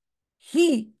ha'ayel,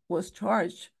 he was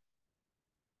charged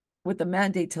with the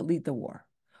mandate to lead the war.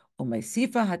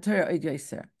 Umaysifa haTorah od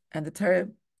yoser, and the Torah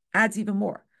adds even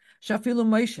more. Shafilu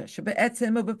Moshe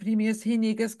shebe'etzem u'b'pnimius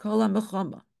hinigas kol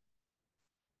ha'milchama.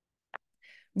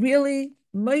 Really,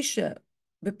 Moshe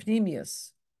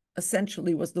b'pnimius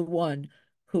essentially was the one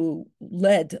who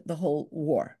led the whole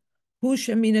war. Hu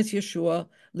sheminas Yeshua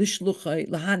lishluchai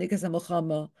lahanigas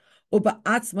ha'milchama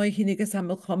u'ba'atzmai hinigas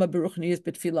ha'milchama beruchnius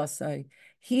b'tfilasai.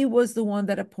 He was the one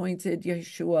that appointed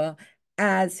Yeshua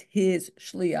as his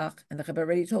shliach, and the Rebbe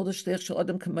already told the shliach shel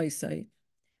adam k'maisai.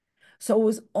 So it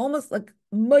was almost like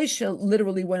Moshe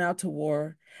literally went out to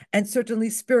war, and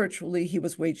certainly spiritually he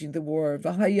was waging the war.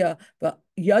 V'haya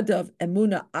yadav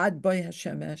emuna ad bay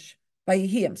hashemesh.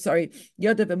 I'm sorry,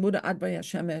 yadav emuna ad bay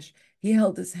hashemesh. He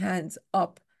held his hands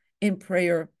up in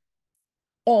prayer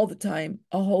all the time,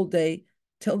 a whole day,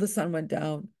 till the sun went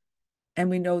down.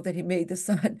 And we know that he made the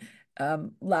sun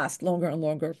last longer and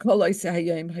longer.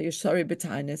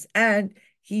 And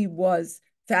he was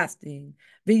fasting.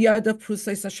 And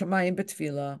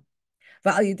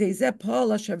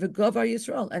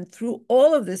through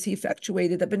all of this, he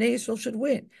effectuated that Bnei Yisrael should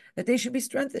win, that they should be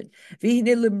strengthened.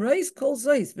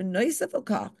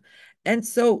 And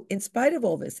so, in spite of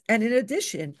all this, and in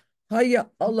addition, and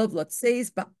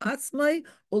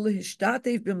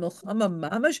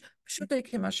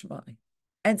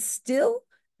still,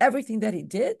 everything that he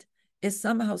did is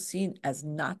somehow seen as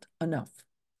not enough.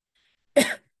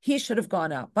 He should have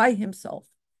gone out by himself.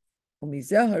 And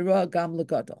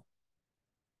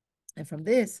from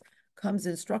this comes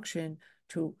instruction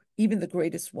to even the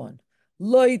greatest one.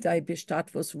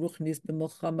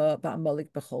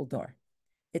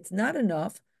 It's not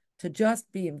enough to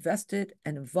just be invested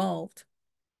and involved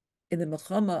in the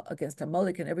milchama against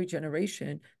Amalek in every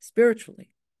generation spiritually.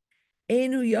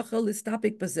 It's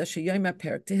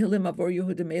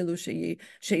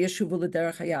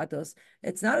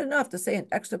not enough to say an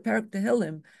extra parak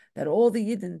Tehillim that all the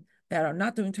Yidden that are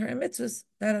not doing Torah mitzvahs,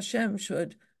 that Hashem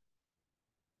should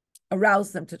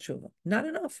arouse them to tshuva. Not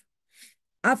enough.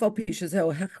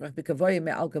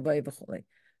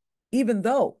 Even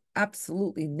though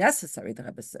absolutely necessary, the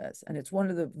Rebbe says, and it's one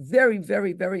of the very,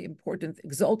 very, very important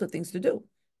exalted things to do.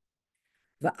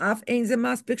 And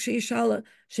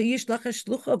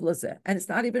it's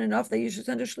not even enough that you should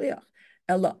send a shliach.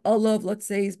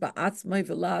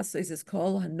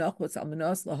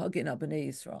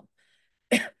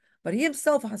 But he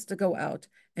himself has to go out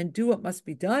and do what must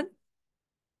be done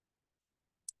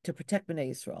to protect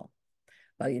Bnei Yisrael.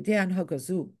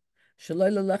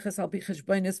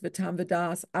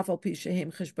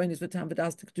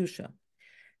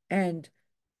 And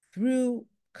through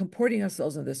comporting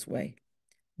ourselves in this way,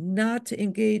 not to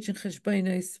engage in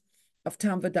cheshbonos of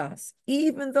tam v'das,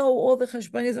 even though all the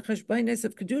cheshbonos are cheshbonos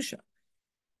of kedusha.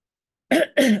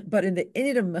 But in the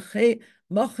inid of machei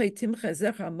timcha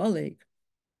zecher Amalek,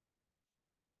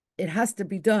 it has to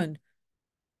be done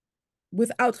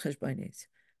without cheshbonos.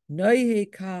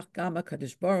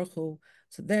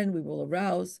 So then we will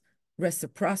arouse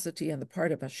reciprocity on the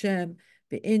part of Hashem.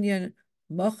 Be'inyan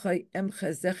machei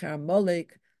emcha zecher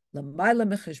Amalek. Hashem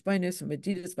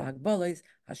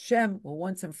will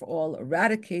once and for all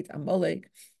eradicate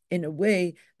Amalek in a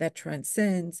way that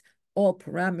transcends all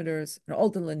parameters and all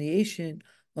delineation.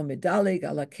 And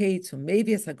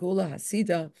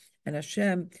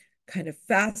Hashem kind of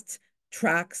fast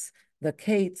tracks the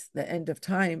Kate, the end of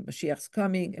time, Mashiach's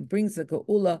coming, and brings the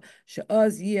Geula.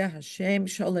 She'az yeh Hashem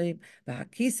shalem,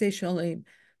 v'hakisei shalem.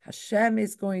 Hashem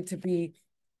is going to be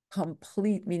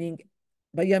complete, meaning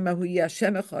Hashem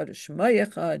echad, Shema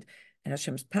echad, and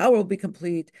Hashem's power will be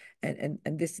complete. And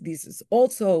this is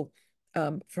also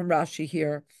from Rashi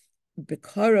here,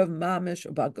 B'karav mamish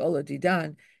u'ba'gola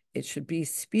didan. It should be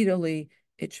speedily.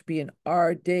 It should be in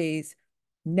our days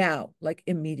now, like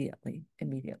immediately.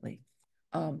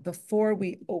 Before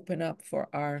we open up for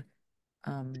our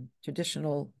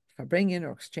traditional farbrengen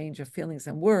or exchange of feelings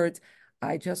and words,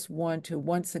 I just want to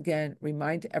once again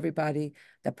remind everybody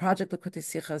that Project Likutei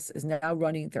Sichos is now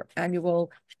running their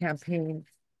annual campaign,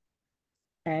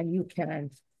 and you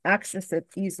can access it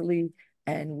easily.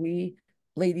 And we,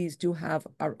 ladies, do have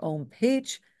our own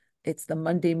page. It's the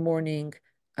Monday morning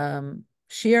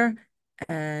share.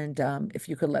 And if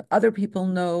you could let other people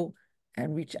know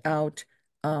and reach out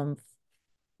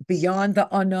beyond the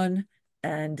unknown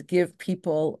and give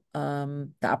people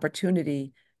the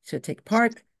opportunity to take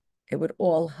part, it would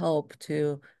all help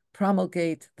to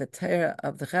promulgate the Torah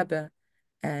of the Rebbe.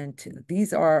 And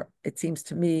these are, it seems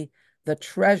to me, the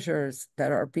treasures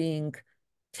that are being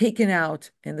taken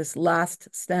out in this last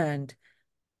stand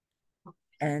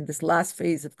and this last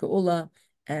phase of Geula,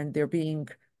 and they're being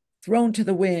thrown to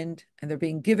the wind and they're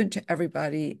being given to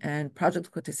everybody. And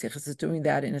Project Likutei Sichos is doing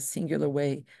that in a singular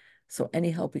way. So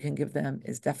any help we can give them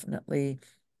is definitely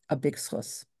a big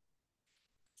schus.